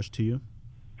this knowledge to you.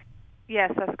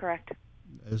 Yes, that's correct.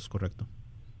 Es correcto.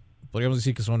 ¿Podríamos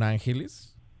decir que son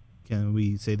ángeles? Can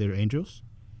we say they're angels?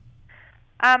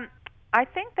 I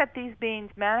think that these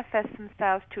beings manifest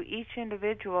themselves to each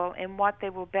individual in what they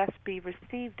will best be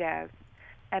received as.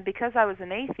 And because I was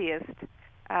an atheist,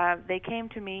 they came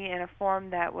to me in a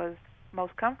form that was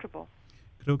most comfortable.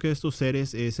 Creo que estos seres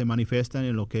se manifiestan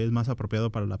en lo que es más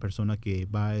apropiado para la persona que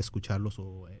va a escucharlos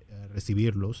o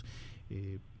recibirlos.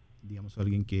 Digamos,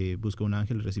 alguien que busca un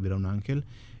ángel recibirá un ángel.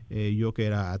 Yo que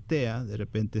era atea, de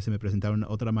repente se me presentaron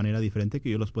otra manera diferente que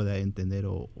yo los pueda entender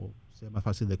o sea más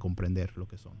fácil de comprender lo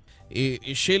que son.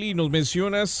 Shelley, nos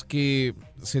mencionas que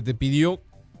se te pidió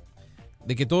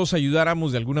de que todos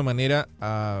ayudáramos de alguna manera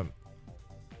a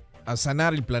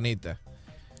sanar el planeta.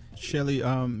 Shelley,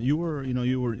 you were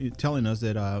telling us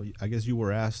that I guess you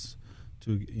were asked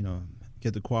to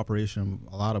get the cooperation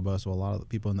of a lot of us or a lot of the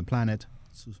people on the planet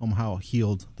to somehow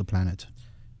heal the planet.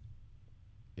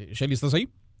 Shelley, ¿estás ahí?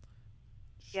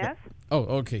 Yes.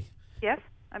 Oh, okay. Yes,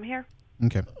 I'm here.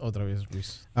 Okay. Otra vez,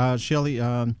 Luis. Shelley,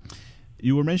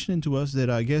 you were mentioning to us that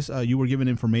I guess you were given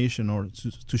information or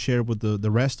to share with the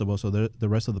rest of us or the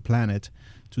rest of the planet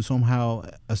to somehow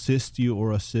assist you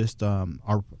or assist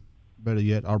our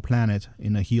planet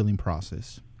in a healing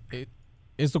process.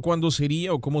 ¿Esto cuándo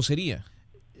sería o cómo sería?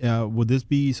 Would this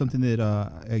be something that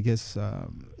I guess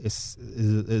is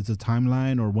a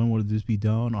timeline, or when would this be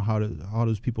done, or how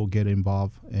does people get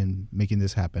involved in making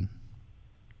this happen?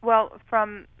 Well,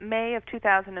 from May of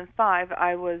 2005,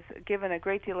 I was given a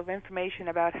great deal of information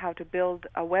about how to build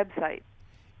a website.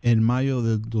 En mayo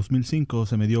del 2005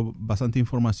 se me dio bastante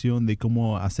información de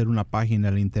cómo hacer una página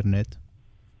en internet.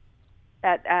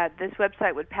 That this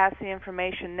website would pass the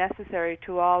information necessary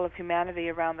to all of humanity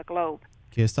around the globe.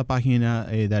 Que esta página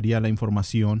daría la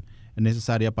información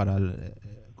necesaria para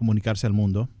comunicarse al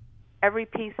mundo. Every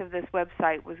piece of this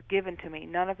website was given to me.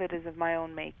 None of it is of my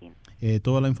own making.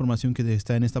 Toda la información que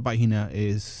está en esta página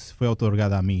fue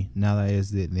otorgada a mí. Nada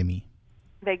es de mí.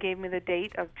 They gave me the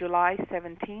date of July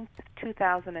 17th,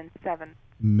 2007.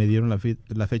 Me dieron la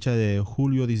fecha de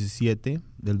julio 17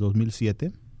 del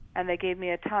 2007. And they gave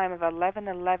me a time of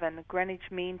 11:11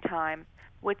 Greenwich Mean Time,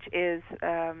 which is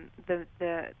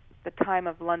the the time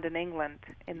of London, England,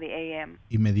 in the AM.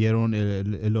 Y me dieron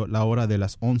la hora de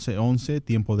las 11:11,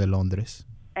 tiempo de Londres.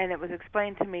 And it was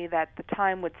explained to me that the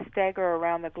time would stagger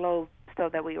around the globe so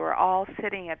that we were all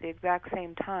sitting at the exact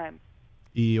same time.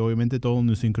 Y obviamente todos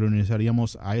nos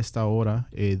sincronizaríamos a esta hora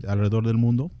alrededor del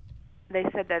mundo. They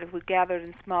said that if we gathered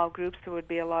in small groups, there would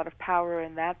be a lot of power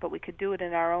in that, but we could do it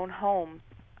in our own homes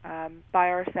by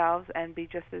ourselves and be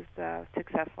just as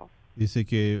successful. Dice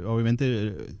que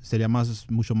obviamente sería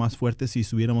mucho más fuerte si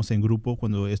estuviéramos en grupo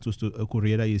cuando esto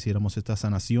ocurriera y hiciéramos esta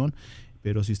sanación,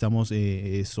 pero si estamos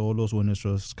solos o en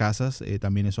nuestras casas,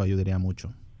 también eso ayudaría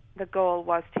mucho. The goal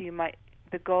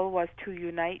was to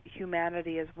unite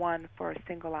humanity as one for a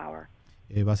single hour.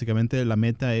 Básicamente la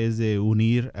meta es de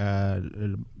unir a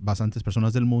bastantes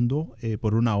personas del mundo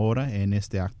por una hora en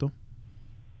este acto.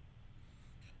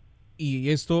 Y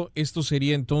esto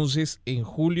sería entonces en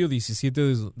julio 17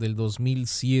 del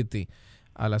 2007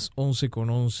 a las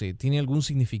 11:11. ¿Tiene algún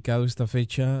significado esta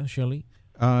fecha, Shelley?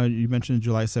 You mentioned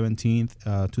July 17th,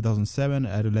 2007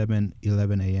 at 11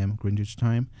 a.m. Greenwich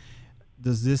time.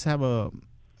 Does this have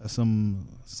some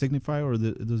signifier, or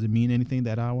does it mean anything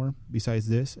that hour besides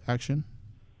this action?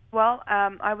 Well,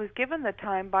 I was given the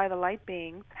time by the light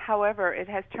beings. However, it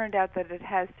has turned out that it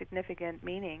has significant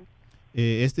meaning.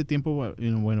 Este tiempo,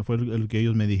 bueno, fue el que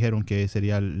ellos me dijeron que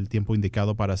sería el tiempo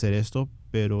indicado para hacer esto,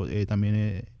 pero también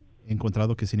he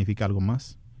encontrado que significa algo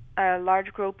más. A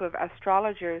large group of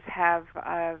astrologers have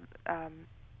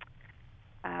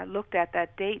looked at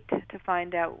that date to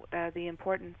find out the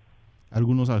importance.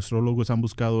 Algunos astrólogos han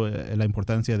buscado la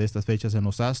importancia de estas fechas en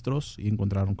los astros y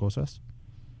encontraron cosas.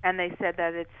 And they said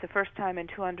that it's the first time in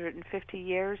 250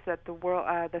 years that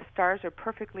the stars are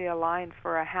perfectly aligned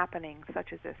for a happening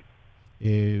such as this.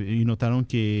 Y notaron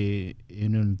que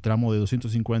en el tramo de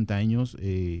 250 años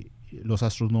los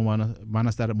astros no van a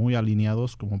estar muy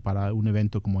alineados como para un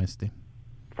evento como este.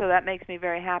 So that makes me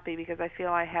very happy because I feel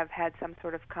I have had some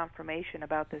sort of confirmation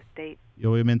about this date. Y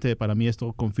obviamente para mí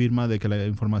esto confirma de que la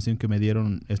información que me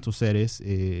dieron estos seres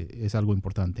es algo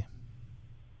importante.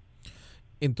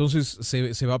 Entonces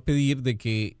se va a pedir de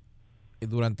que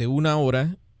durante una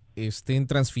hora estén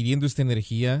transfiriendo esta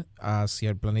energía hacia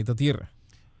el planeta Tierra.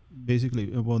 Basically,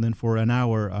 well, then for an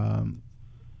hour,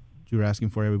 you're asking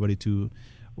for everybody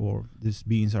or these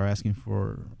beings are asking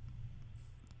for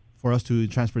us to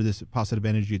transfer this positive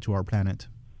energy to our planet.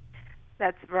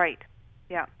 That's right.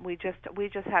 Yeah, we just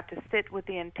have to sit with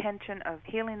the intention of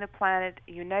healing the planet,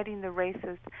 uniting the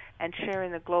races, and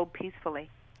sharing the globe peacefully.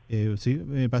 Sí,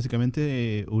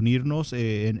 básicamente unirnos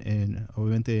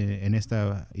obviamente en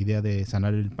esta idea de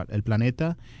sanar el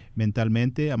planeta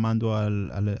mentalmente, amando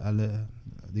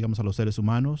digamos a los seres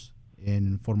humanos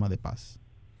en forma de paz.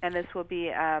 And this will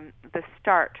be the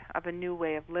start of a new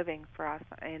way of living for us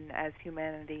as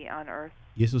humanity on Earth.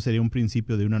 Y eso sería un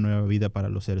principio de una nueva vida para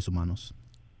los seres humanos.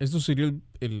 ¿Esto sería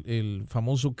el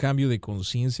famoso cambio de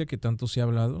conciencia que tanto se ha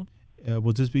hablado?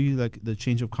 Would this be like the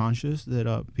change of conscience that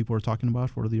people are talking about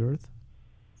for the Earth,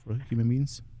 for human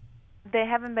beings? They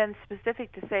haven't been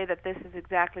specific to say that this is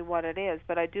exactly what it is,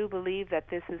 but I do believe that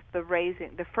this is the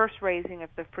first raising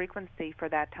of the frequency for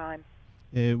that time.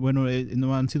 Bueno,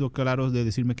 no han sido claros de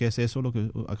decirme qué es eso, lo que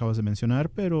acabas de mencionar,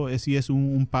 pero sí es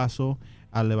un paso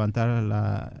a levantar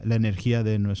la energía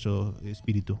de nuestro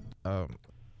espíritu.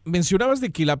 Mencionabas de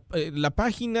que la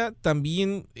página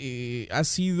también ha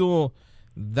sido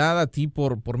dada a ti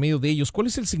por medio de ellos. ¿Cuál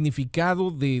es el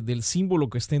significado del símbolo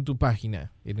que está en tu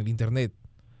página, en el internet?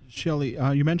 Shelley,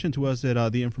 you mentioned to us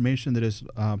that the information that is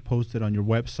posted on your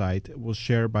website was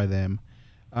shared by them.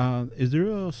 Is there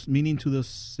a meaning to the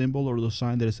symbol or the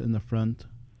sign that is in the front?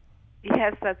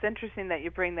 Yes, that's interesting that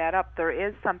you bring that up. There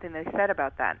is something they said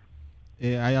about that.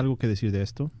 ¿Hay algo que decir de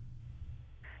esto?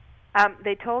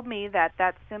 They told me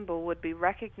that symbol would be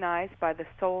recognized by the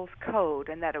soul's code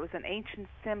and that it was an ancient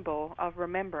symbol of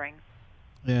remembering.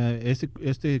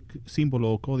 Este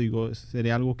símbolo o código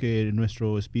sería algo que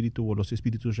nuestro espíritu o los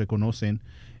espíritus reconocen,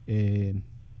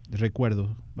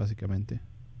 recuerdo, básicamente.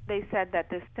 They said that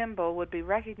this symbol would be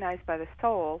recognized by the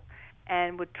soul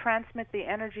and would transmit the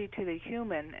energy to the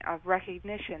human of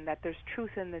recognition that there's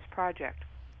truth in this project.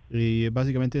 Y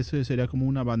básicamente eso sería como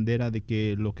una bandera de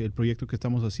que el proyecto que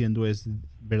estamos haciendo es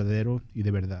verdadero y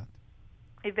de verdad.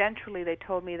 Eventually they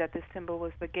told me that this symbol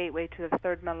was the gateway to the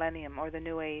third millennium or the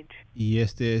new age. Y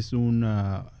este es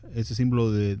ese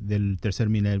símbolo del tercer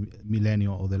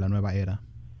milenio o de la nueva era.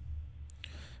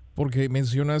 Porque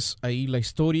mencionas ahí la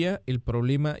historia, el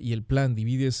problema y el plan.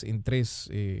 Divides en tres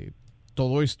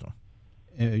todo esto.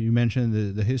 You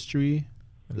mentioned the history,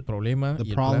 el problema the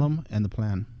y problem, el plan. and the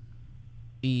plan.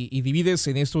 Y divides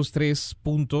en estos tres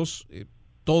puntos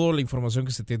toda la información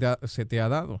que se te ha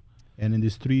dado. And in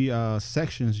these three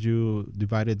sections, you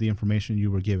divided the information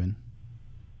you were given.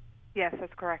 Yes,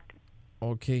 that's correct.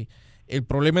 Ok. El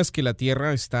problema es que la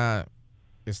Tierra está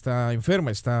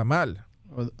enferma, está mal.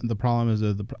 The problem is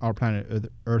that our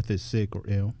planet Earth is sick or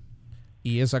ill.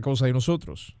 Y es a causa de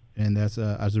nosotros. And that's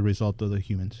as a result of the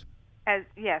humans. As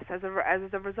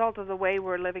a result of the way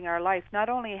we're living our life, not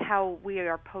only how we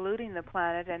are polluting the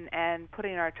planet and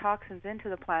putting our toxins into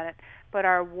the planet, but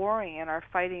our warring and our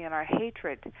fighting and our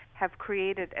hatred have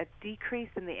created a decrease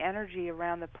in the energy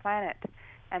around the planet.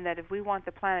 And that if we want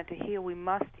the planet to heal, we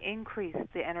must increase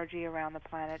the energy around the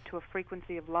planet to a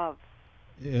frequency of love.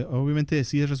 Obviamente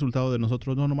sí es resultado de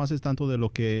nosotros, no nomás es tanto de lo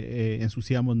que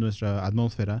ensuciamos nuestra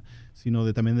atmósfera,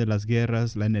 sino también de las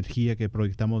guerras, la energía que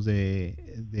proyectamos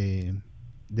de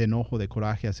enojo, de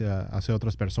coraje hacia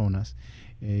otras personas.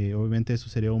 Obviamente eso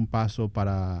sería un paso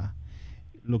para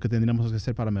lo que tendríamos que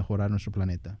hacer para mejorar nuestro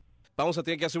planeta. Vamos a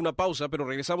tener que hacer una pausa, pero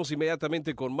regresamos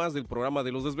inmediatamente con más del programa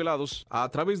de Los Desvelados a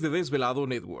través de Desvelado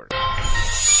Network.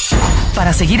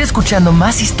 Para seguir escuchando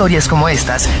más historias como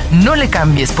estas, no le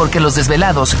cambies porque Los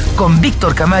Desvelados con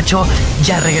Víctor Camacho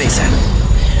ya regresan.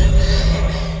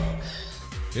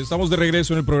 Estamos de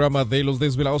regreso en el programa de Los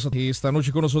Desvelados. Esta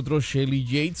noche con nosotros Shelley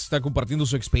Yates está compartiendo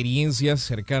su experiencia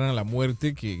cercana a la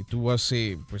muerte que tuvo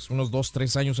hace unos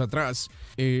 2-3 años atrás.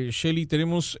 Shelley,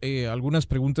 tenemos algunas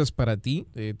preguntas para ti.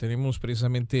 Tenemos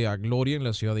precisamente a Gloria en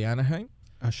la ciudad de Anaheim.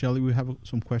 Shelley, we have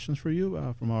some questions for you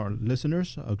from our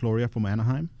listeners. Gloria from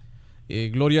Anaheim.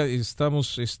 Gloria,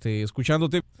 estamos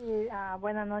escuchándote. Sí,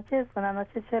 buenas noches,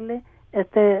 Shelley.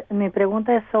 Mi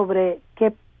pregunta es sobre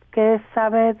qué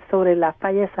sabe sobre la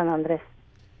falla de San Andrés.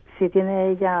 Si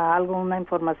tiene ella alguna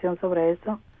información sobre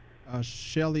eso.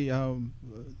 Shelley,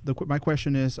 my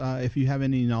question is if you have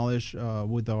any knowledge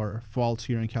with our faults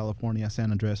here in California,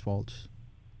 San Andreas faults.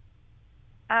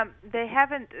 They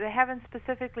haven't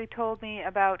specifically told me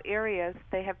about areas.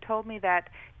 They have told me that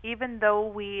even though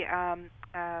we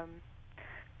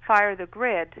fire the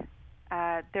grid,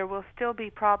 there will still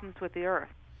be problems with the earth.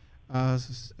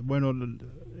 Bueno,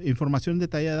 información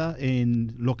detallada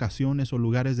en locaciones o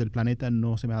lugares del planeta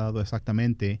no se me ha dado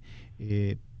exactamente,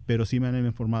 pero sí me han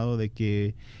informado de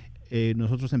que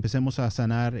nosotros empecemos a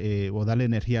sanar o darle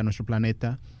energía a nuestro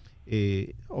planeta.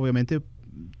 Obviamente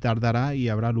tardará y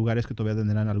habrá lugares que todavía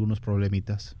tendrán algunos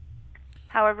problemitas.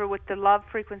 However, with the love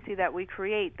frequency that we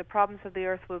create, the problems of the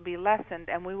earth will be lessened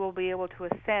and we will be able to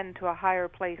ascend to a higher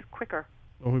place quicker.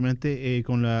 Obviamente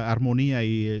con la armonía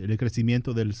y el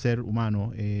crecimiento del ser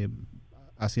humano,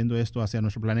 haciendo esto hacia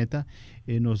nuestro planeta,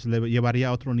 nos llevaría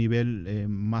a otro nivel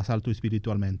más alto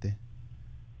espiritualmente.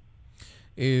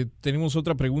 Tenemos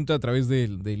otra pregunta a través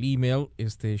del email.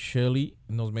 Shelley,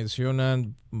 nos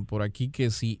mencionan por aquí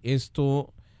que si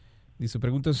esto,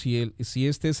 pregunta si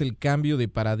este es el cambio de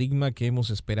paradigma que hemos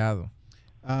esperado.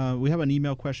 We have an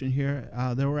email question here.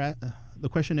 The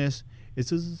question is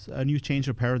this a new change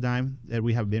of paradigm that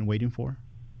we have been waiting for?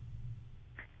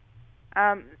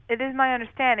 It is my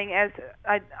understanding, as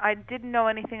I didn't know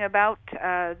anything about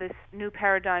this new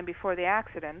paradigm before the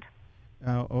accident.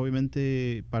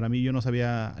 Obviamente, para mí yo no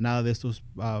sabía nada de estos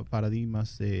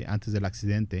paradigmas antes del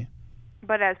accidente.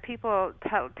 But as people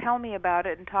tell me about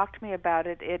it and talk to me about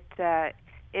it,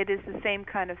 it is the same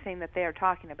kind of thing that they are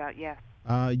talking about, yes.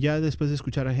 Ya después de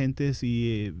escuchar a gente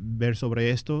y ver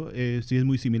sobre esto, sí es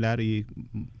muy similar y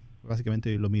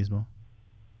básicamente lo mismo.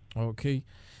 Ok.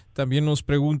 También nos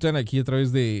preguntan aquí a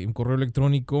través de un correo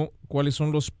electrónico cuáles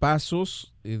son los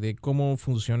pasos de cómo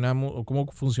funcionamos o cómo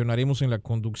funcionaremos en la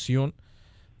conducción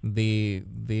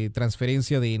de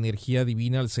transferencia de energía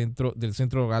divina del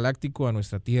centro galáctico a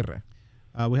nuestra Tierra.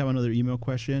 We have another email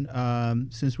question.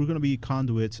 Since we're going to be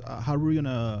conduits, how are we going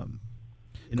to,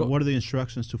 what are the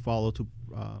instructions to follow to?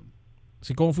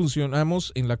 Sí, cómo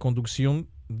funcionamos en la conducción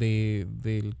de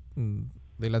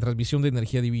la transmisión de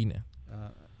energía divina.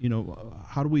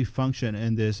 How do we function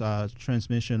in this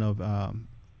transmission of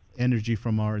energy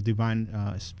from our divine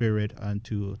spirit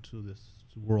to this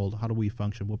world? How do we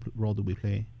function? What role do we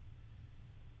play?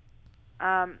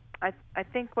 I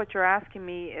think what you're asking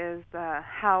me is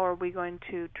how are we going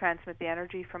to transmit the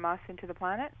energy from us into the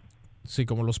planet? Sí,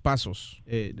 como los pasos.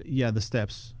 Yeah, the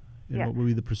steps. Yeah. What will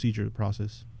be the procedure, the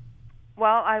process?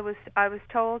 Well, I was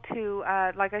told to,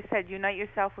 like I said, unite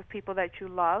yourself with people that you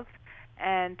love,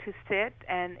 and to sit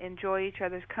and enjoy each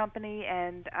other's company,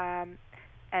 and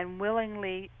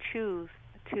willingly choose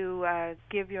to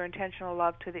give your intentional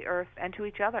love to the earth and to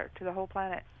each other, to the whole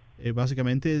planet.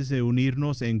 Básicamente es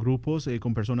unirnos en grupos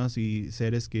con personas y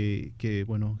seres que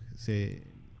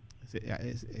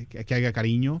haya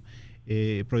cariño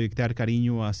proyectar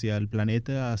cariño hacia el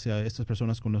planeta, hacia estas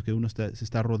personas con las que uno se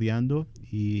está rodeando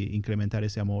y incrementar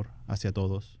ese amor hacia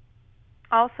todos.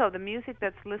 Also, the music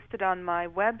that's listed on my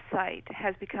website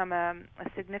has become a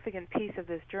significant piece of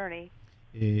this journey.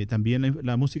 También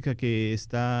la música que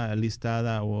está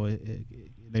listada o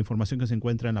la información que se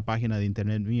encuentra en la página de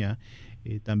internet mía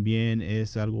también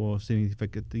es algo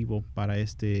significativo para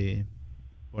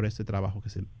por este trabajo que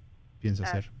se piensa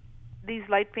hacer. These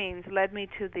light beams led me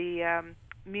to the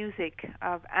music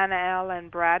of Anna L.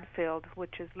 and Bradfield,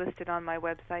 which is listed on my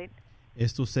website.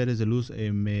 Estos seres de luz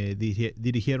me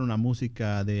dirigieron a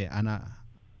música de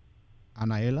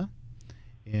Anaela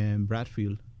en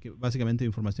Bradfield, que básicamente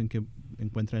información que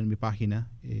encuentran en mi página.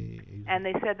 And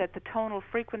they said that the tonal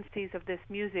frequencies of this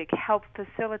music help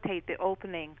facilitate the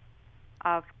opening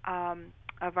of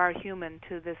our human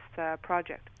to this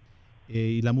project.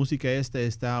 Y la música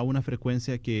está a una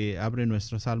frecuencia que abre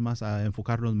nuestras almas a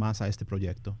enfocarnos más a este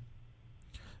proyecto.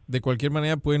 De cualquier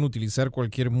manera pueden utilizar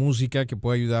cualquier música que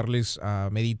pueda ayudarles a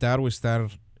meditar o estar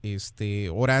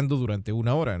orando durante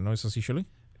una hora, ¿no es así, Shelley?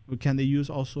 Can they use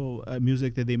also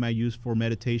music that they might use for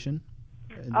meditation?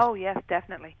 Oh, yes,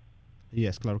 definitely.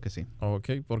 Yes, claro que sí. Ok,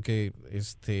 porque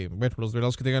bueno, los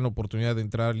velados que tengan oportunidad de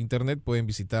entrar al internet pueden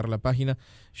visitar la página.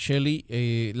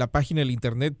 Shelley, la página del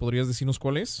internet, ¿podrías decirnos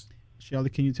cuál es?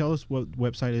 Shelley, can you tell us what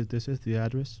website this is, the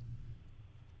address?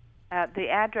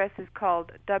 The address is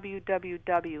called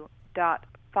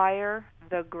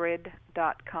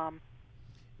www.firethegrid.com.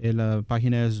 La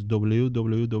página es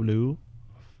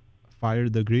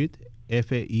www.firethegrid,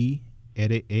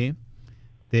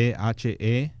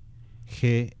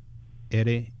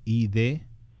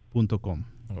 FIRETHEGRID.com.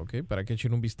 Ok, para que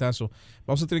echen un vistazo.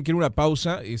 Vamos a tener que ir a una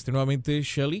pausa. Nuevamente,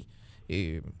 Shelley.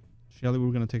 Shelley,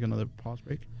 we're going to take another pause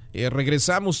break.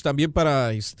 Regresamos también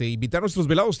para invitar a nuestros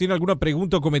velados. ¿Tiene alguna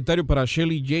pregunta o comentario para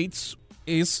Shelley Yates?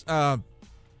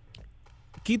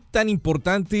 ¿Qué tan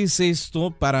importante es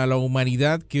esto para la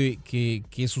humanidad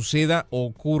que suceda o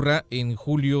ocurra en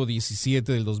julio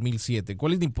 17 del 2007?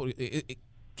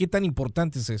 ¿Qué tan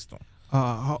importante es esto?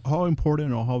 How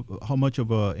important or how much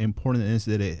of a important is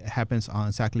that it happens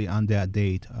exactly on that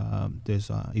date, this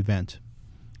event,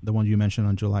 the one you mentioned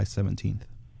on July 17th?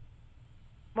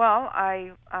 Well,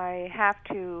 I have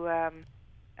to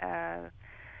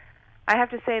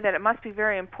say that it must be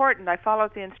very important. I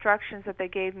followed the instructions that they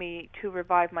gave me to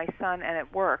revive my son, and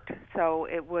it worked. So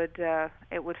it would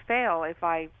fail if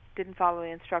I didn't follow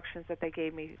the instructions that they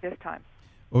gave me this time.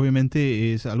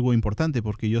 Obviamente es algo importante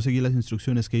porque yo seguí las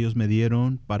instrucciones que ellos me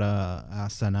dieron para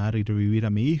sanar y revivir a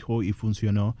mi hijo y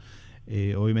funcionó.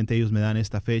 Obviamente ellos me dan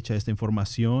esta fecha, esta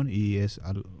información y es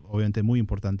obviamente muy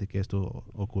importante que esto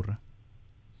ocurra.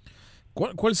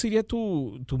 ¿Cuál sería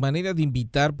tu manera de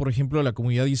invitar, por ejemplo, a la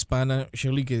comunidad hispana,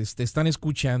 Shelley, que te están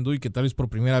escuchando y que tal vez por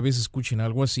primera vez escuchen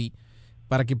algo así,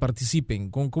 para que participen?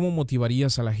 ¿Cómo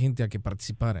motivarías a la gente a que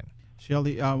participaran?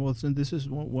 Shelley, well, since this is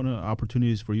one of the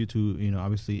opportunities for you to,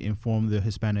 obviously inform the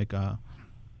Hispanic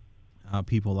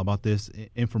people about this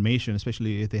information,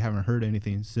 especially if they haven't heard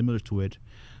anything similar to it.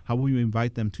 How will you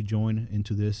invite them to join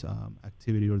into this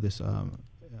activity or this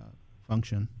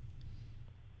function?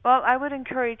 Well, I would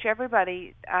encourage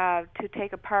everybody to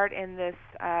take a part in this.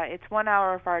 It's 1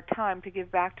 hour of our time to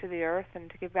give back to the earth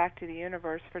and to give back to the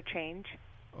universe for change.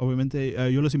 Obviamente,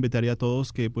 yo los invitaría a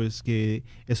todos que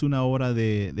es una hora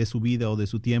de su vida o de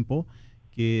su tiempo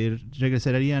que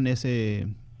regresarían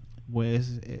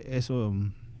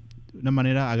una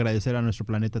manera de agradecer a nuestro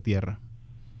planeta Tierra.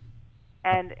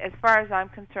 And as far as I'm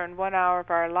concerned, 1 hour of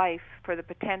our life for the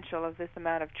potential of this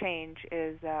amount of change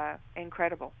is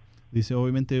incredible. Dice,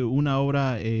 obviamente, una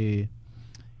hora que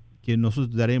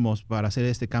nosotros daremos para hacer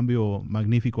este cambio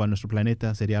magnífico a nuestro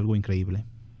planeta sería algo increíble.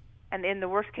 And in the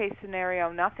worst case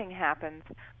scenario, nothing happens.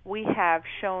 We have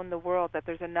shown the world that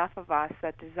there's enough of us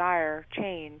that desire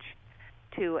change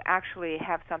to actually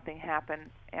have something happen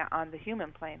on the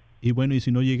human plane. Y bueno, y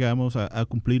si no llegamos a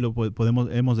cumplirlo,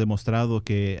 hemos demostrado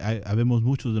que habemos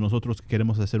muchos de nosotros que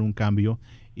queremos hacer un cambio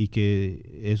y que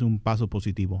es un paso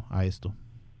positivo a esto.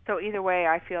 So either way,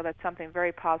 I feel that something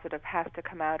very positive has to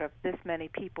come out of this many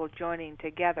people joining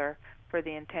together for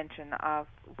the intention of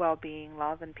well-being,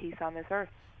 love, and peace on this earth.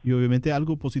 Y obviamente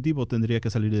algo positivo tendría que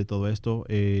salir de todo esto.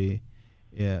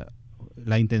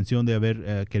 La intención de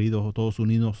haber querido todos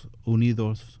unidos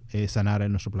sanar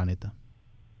en nuestro planeta.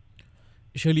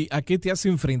 Shelley, ¿a qué te has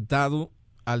enfrentado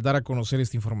al dar a conocer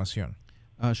esta información?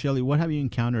 Shelley, what have you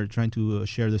encountered trying to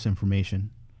share this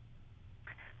information?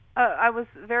 I was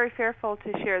very fearful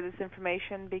to share this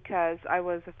information because I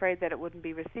was afraid that it wouldn't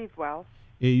be received well.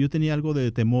 Yo tenía algo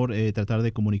de temor tratar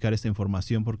de comunicar esta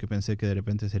información porque pensé que de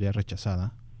repente sería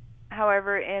rechazada.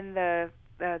 However, in the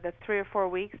 3 or 4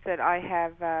 weeks that I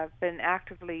have been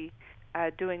actively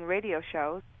doing radio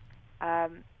shows, I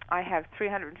have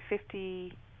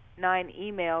 359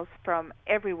 emails from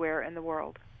everywhere in the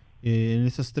world. En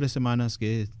estas 3 semanas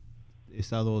que he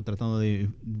estado tratando de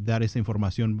dar esta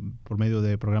información por medio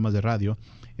de programas de radio,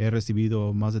 he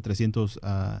recibido más de 300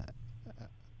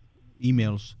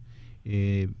 emails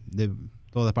de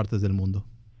todas partes del mundo.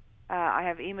 I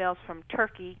have emails from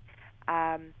Turkey,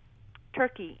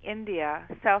 India,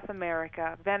 South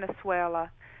America,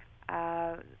 Venezuela,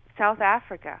 South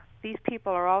Africa. These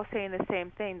people are all saying the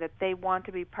same thing, that they want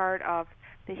to be part of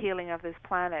the healing of this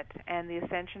planet and the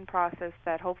ascension process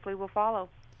that hopefully will follow.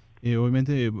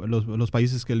 Obviamente los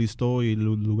países que listó y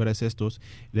los lugares estos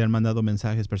le han mandado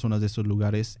mensajes, personas de estos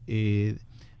lugares,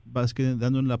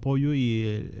 dando el apoyo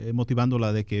y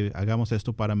motivándola de que hagamos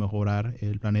esto para mejorar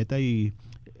el planeta y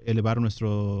elevar nuestra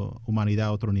humanidad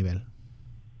a otro nivel.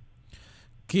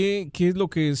 ¿Qué es lo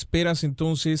que esperas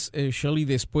entonces, Shelley,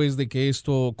 después de que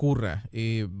esto ocurra?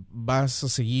 ¿Vas a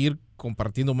seguir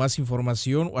compartiendo más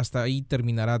información o hasta ahí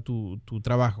terminará tu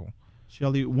trabajo?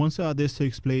 Shelley, once this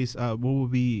takes place, what will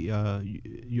be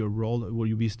your role? Will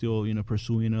you be still,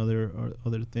 pursuing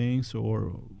other things,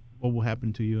 or what will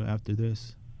happen to you after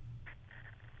this?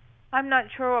 I'm not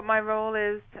sure what my role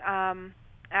is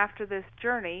after this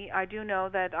journey. I do know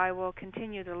that I will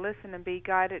continue to listen and be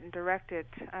guided and directed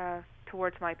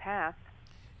towards my path.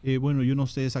 Bueno, yo no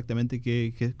sé exactamente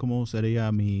cómo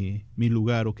sería mi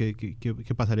lugar o qué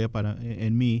pasaría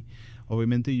en mí.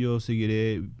 Obviamente yo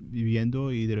seguiré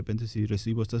viviendo y de repente si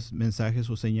recibo estos mensajes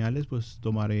o señales, pues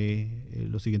tomaré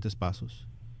los siguientes pasos.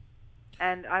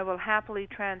 And I will happily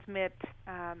transmit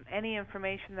any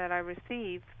information that I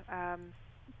receive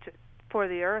for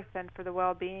the earth and for the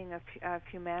well-being of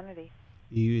humanity.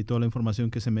 Y toda la información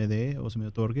que se me dé o se me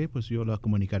otorgue, pues yo la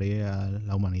comunicaré a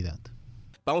la humanidad.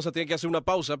 Vamos a tener que hacer una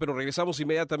pausa, pero regresamos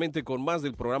inmediatamente con más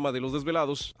del programa de Los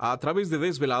Desvelados a través de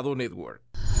Desvelado Network.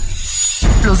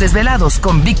 Los Desvelados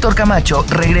con Víctor Camacho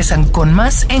regresan con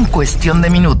más en cuestión de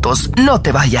minutos. No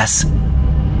te vayas.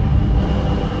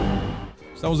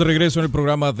 Estamos de regreso en el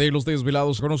programa de Los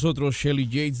Desvelados con nosotros, Shelley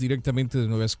Yates, directamente de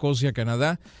Nueva Escocia,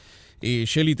 Canadá.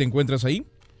 Shelley, ¿te encuentras ahí?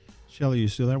 Shelley, you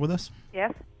still there with us?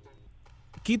 Yes.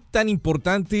 ¿Qué tan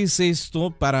importante es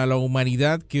esto para la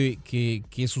humanidad que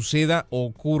suceda o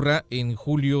ocurra en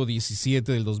julio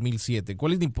 17 del 2007?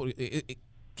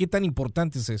 ¿Qué tan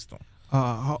importante es esto?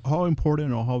 How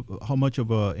important or how much of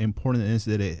a important is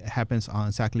that it happens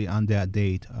exactly on that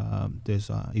date, this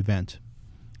event,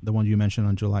 the one you mentioned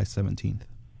on July 17th?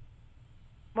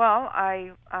 Well,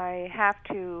 I have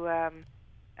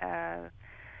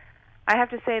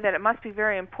to say that it must be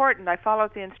very important. I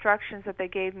followed the instructions that they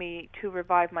gave me to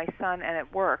revive my son, and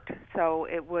it worked. So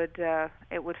it would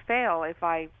fail if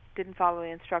I didn't follow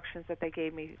the instructions that they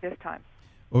gave me this time.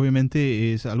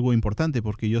 Obviamente es algo importante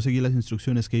porque yo seguí las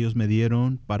instrucciones que ellos me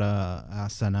dieron para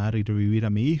sanar y revivir a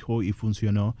mi hijo y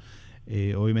funcionó.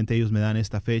 Obviamente ellos me dan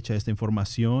esta fecha, esta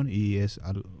información y es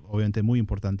obviamente muy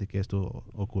importante que esto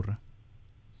ocurra.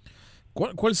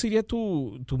 ¿Cuál sería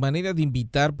tu manera de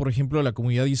invitar, por ejemplo, a la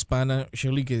comunidad hispana,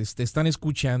 Shelley, que te están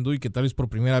escuchando y que tal vez por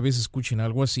primera vez escuchen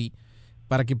algo así,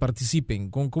 para que participen?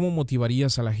 ¿Cómo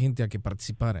motivarías a la gente a que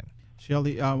participaran?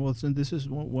 Shelley, well, since this is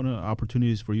one of the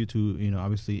opportunities for you to,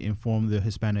 obviously inform the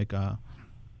Hispanic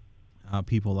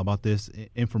people about this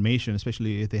information,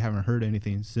 especially if they haven't heard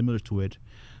anything similar to it.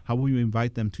 How will you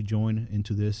invite them to join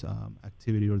into this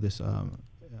activity or this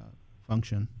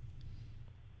function?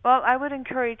 Well, I would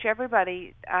encourage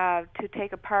everybody to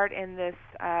take a part in this.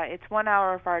 It's 1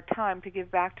 hour of our time to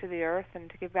give back to the earth and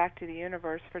to give back to the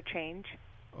universe for change.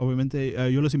 Obviamente,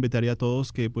 yo los invitaría a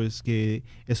todos que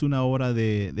es 1 hora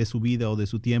de su vida o de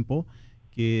su tiempo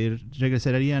que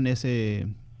regresarían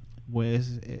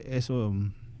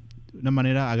una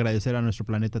manera de agradecer a nuestro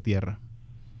planeta Tierra.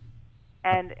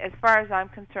 And as far as I'm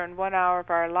concerned, 1 hour of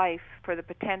our life for the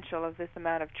potential of this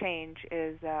amount of change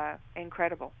is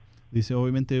incredible. Dice,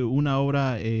 obviamente, 1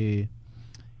 hora que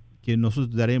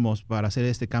nosotros daremos para hacer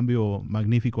este cambio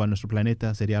magnífico a nuestro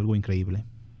planeta sería algo increíble.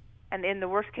 And in the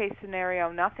worst case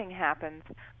scenario, nothing happens.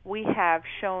 We have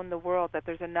shown the world that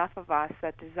there's enough of us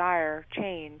that desire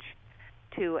change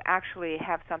to actually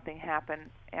have something happen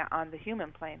on the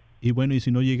human plane. Y bueno, y si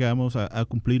no llegamos a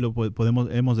cumplirlo,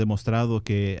 hemos demostrado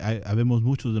que habemos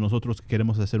muchos de nosotros que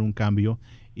queremos hacer un cambio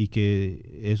y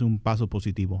que es un paso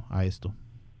positivo a esto.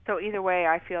 So either way,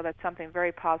 I feel that something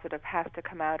very positive has to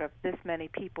come out of this many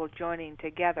people joining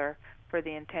together for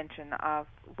the intention of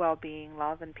well-being,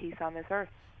 love, and peace on this earth.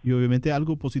 Y obviamente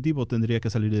algo positivo tendría que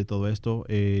salir de todo esto.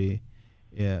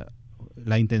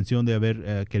 la intención de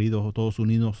haber querido todos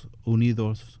unidos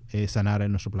sanar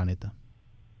en nuestro planeta.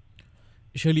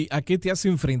 Shelley, ¿a qué te has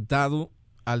enfrentado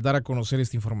al dar a conocer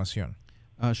esta información?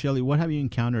 Shelley, what have you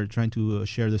encountered trying to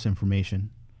share this information?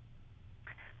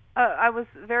 I was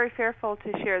very fearful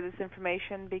to share this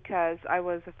information because I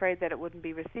was afraid that it wouldn't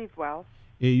be received well.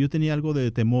 Yo tenía algo de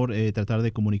temor tratar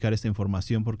de comunicar esta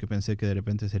información porque pensé que de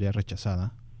repente sería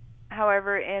rechazada.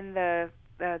 However, in the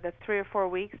 3 or 4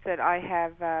 weeks that I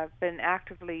have been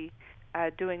actively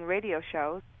doing radio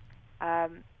shows, I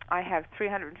have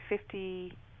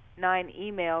 359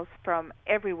 emails from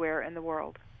everywhere in the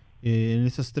world. En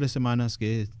estas 3 semanas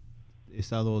que he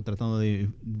estado tratando de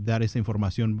dar esta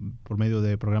información por medio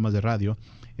de programas de radio,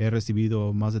 he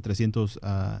recibido más de 300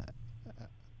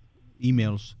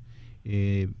 emails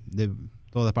de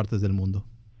todas partes del mundo.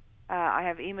 I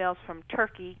have emails from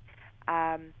Turkey,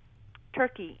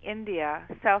 India,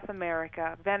 South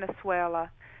America,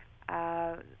 Venezuela,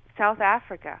 South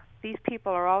Africa. These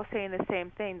people are all saying the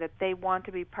same thing, that they want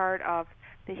to be part of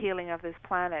the healing of this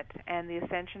planet and the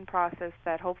ascension process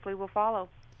that hopefully will follow.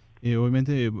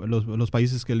 Obviamente los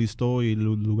países que listó y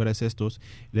los lugares estos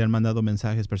le han mandado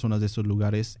mensajes, personas de estos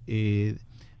lugares,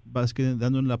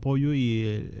 dando el apoyo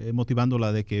y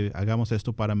motivándola de que hagamos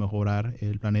esto para mejorar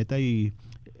el planeta y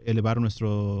elevar nuestra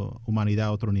humanidad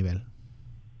a otro nivel.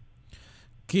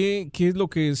 ¿Qué es lo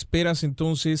que esperas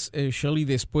entonces, Shelley,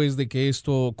 después de que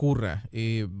esto ocurra?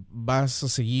 ¿Vas a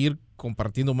seguir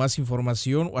compartiendo más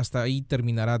información o hasta ahí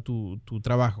terminará tu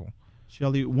trabajo?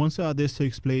 Shelley, once this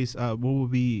takes place, what will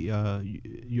be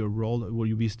your role? Will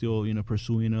you be still,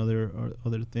 pursuing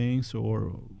other things,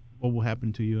 or what will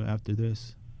happen to you after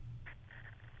this?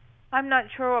 I'm not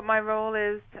sure what my role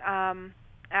is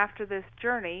after this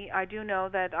journey. I do know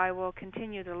that I will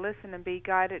continue to listen and be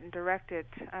guided and directed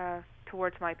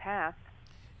towards my path.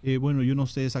 Bueno, yo no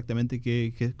sé exactamente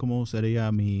cómo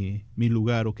sería mi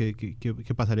lugar o qué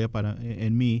pasaría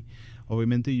en mí.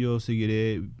 Obviamente yo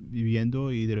seguiré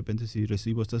viviendo y de repente si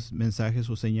recibo estos mensajes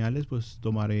o señales, pues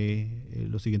tomaré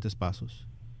los siguientes pasos.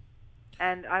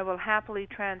 And I will happily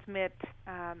transmit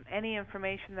any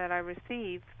information that I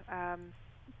receive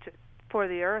for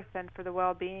the earth and for the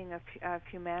well-being of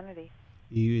humanity.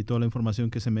 Y toda la información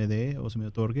que se me dé o se me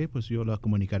otorgue, pues yo la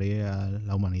comunicaré a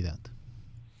la humanidad.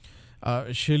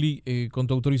 Shelley, con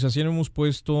tu autorización hemos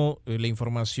puesto la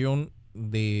información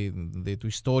de tu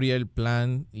historia, el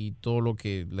plan y toda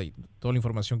la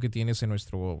información que tienes en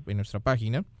nuestra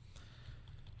página.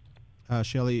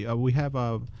 Shelley, we have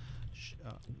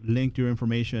linked your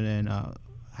information and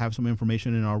have some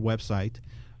information in our website,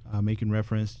 making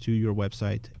reference to your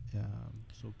website,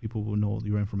 so people will know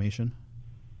your information.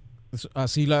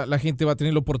 Así la gente va a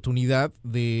tener la oportunidad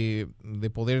de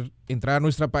poder entrar a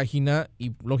nuestra página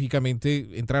y,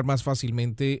 lógicamente, entrar más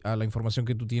fácilmente a la información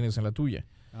que tú tienes en la tuya.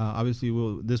 Obviously,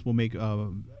 this will make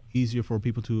easier for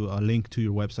people to link to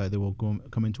your website. They will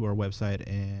come into our website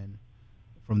and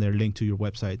from there link to your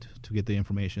website to get the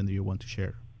information that you want to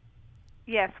share.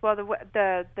 Yes, well,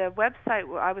 the website,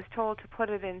 I was told to put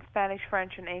it in Spanish,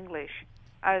 French, and English.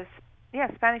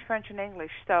 Spanish, French, and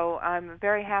English. So I'm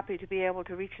very happy to be able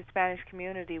to reach the Spanish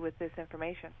community with this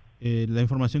information. La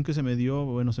información que se me dio,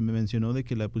 bueno, se me mencionó de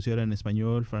que la pusiera en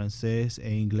español, francés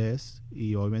e inglés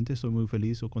y obviamente estoy muy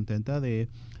feliz o contenta de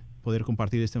poder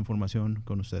compartir esta información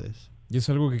con ustedes. Y es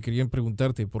algo que querían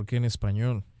preguntarte, ¿por qué en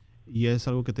español? Y es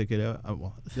algo que te quería,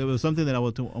 there was something that I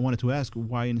wanted to ask,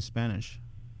 why in Spanish?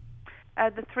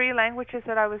 The 3 languages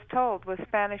that I was told was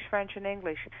Spanish, French, and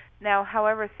English. Now,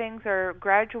 however, things are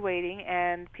graduating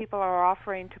and people are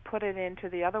offering to put it into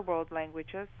the other world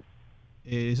languages.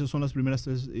 Esos son las primeras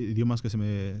 3 idiomas que se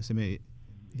me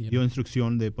dio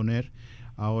instrucción de poner.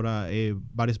 Ahora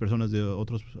varias personas de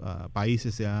otros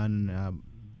países han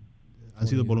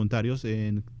sido voluntarios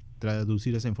en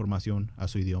traducir esa información a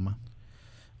su idioma.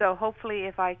 So hopefully,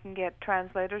 if I can get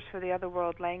translators for the other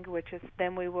world languages,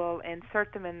 then we will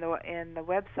insert them in the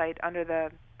website under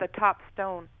the top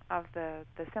stone of the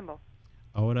symbol.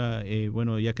 Ahora,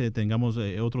 bueno, ya que tengamos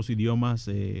otros idiomas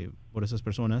por esas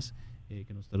personas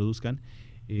que nos traduzcan,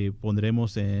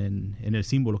 pondremos en el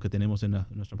símbolo que tenemos en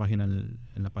nuestra página, en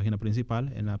la página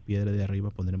principal, en la piedra de arriba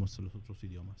pondremos los otros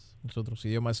idiomas. Los otros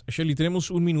idiomas. Shelley,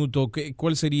 tenemos un minuto.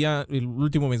 ¿Cuál sería el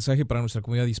último mensaje para nuestra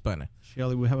comunidad hispana?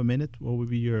 Shelley, we have a minute. What would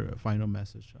be your final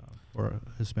message for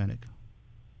Hispanic?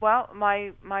 Well,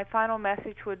 my final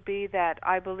message would be that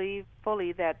I believe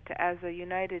fully that as a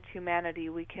united humanity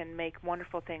we can make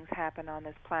wonderful things happen on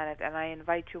this planet, and I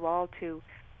invite you all to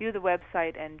view the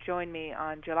website and join me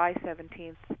on July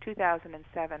 17th,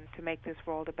 2007 to make this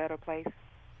world a better place.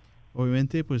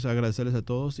 Obviamente, pues agradecerles a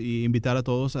todos y invitar a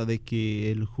todos a de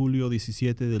que el julio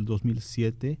 17 del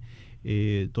 2007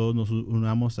 todos nos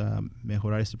unamos a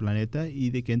mejorar este planeta y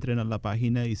de que entren a la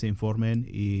página y se informen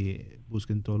y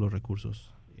busquen todos los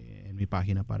recursos en mi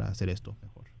página para hacer esto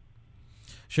mejor.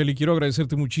 Shelley, quiero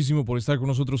agradecerte muchísimo por estar con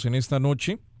nosotros en esta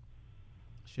noche.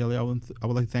 Shelley, I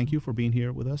would like to thank you for being here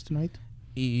with us tonight.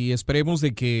 Y esperemos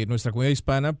de que nuestra comunidad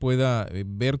hispana pueda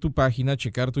ver tu página,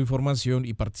 checar tu información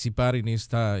y participar en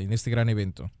este gran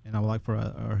evento. And I would like for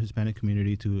our Hispanic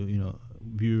community to,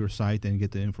 view your site and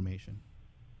get the information.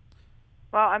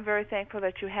 Well, I'm very thankful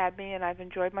that you had me, and I've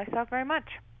enjoyed myself very much.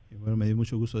 Y bueno, me dio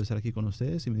mucho gusto de estar aquí con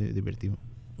ustedes y me divertí.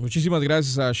 Muchísimas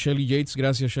gracias a Shelley Yates.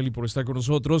 Gracias, Shelley, por estar con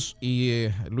nosotros. Y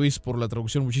Luis, por la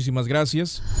traducción, muchísimas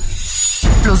gracias.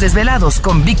 Los Desvelados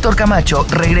con Víctor Camacho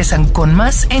regresan con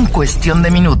más en cuestión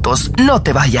de minutos. No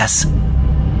te vayas.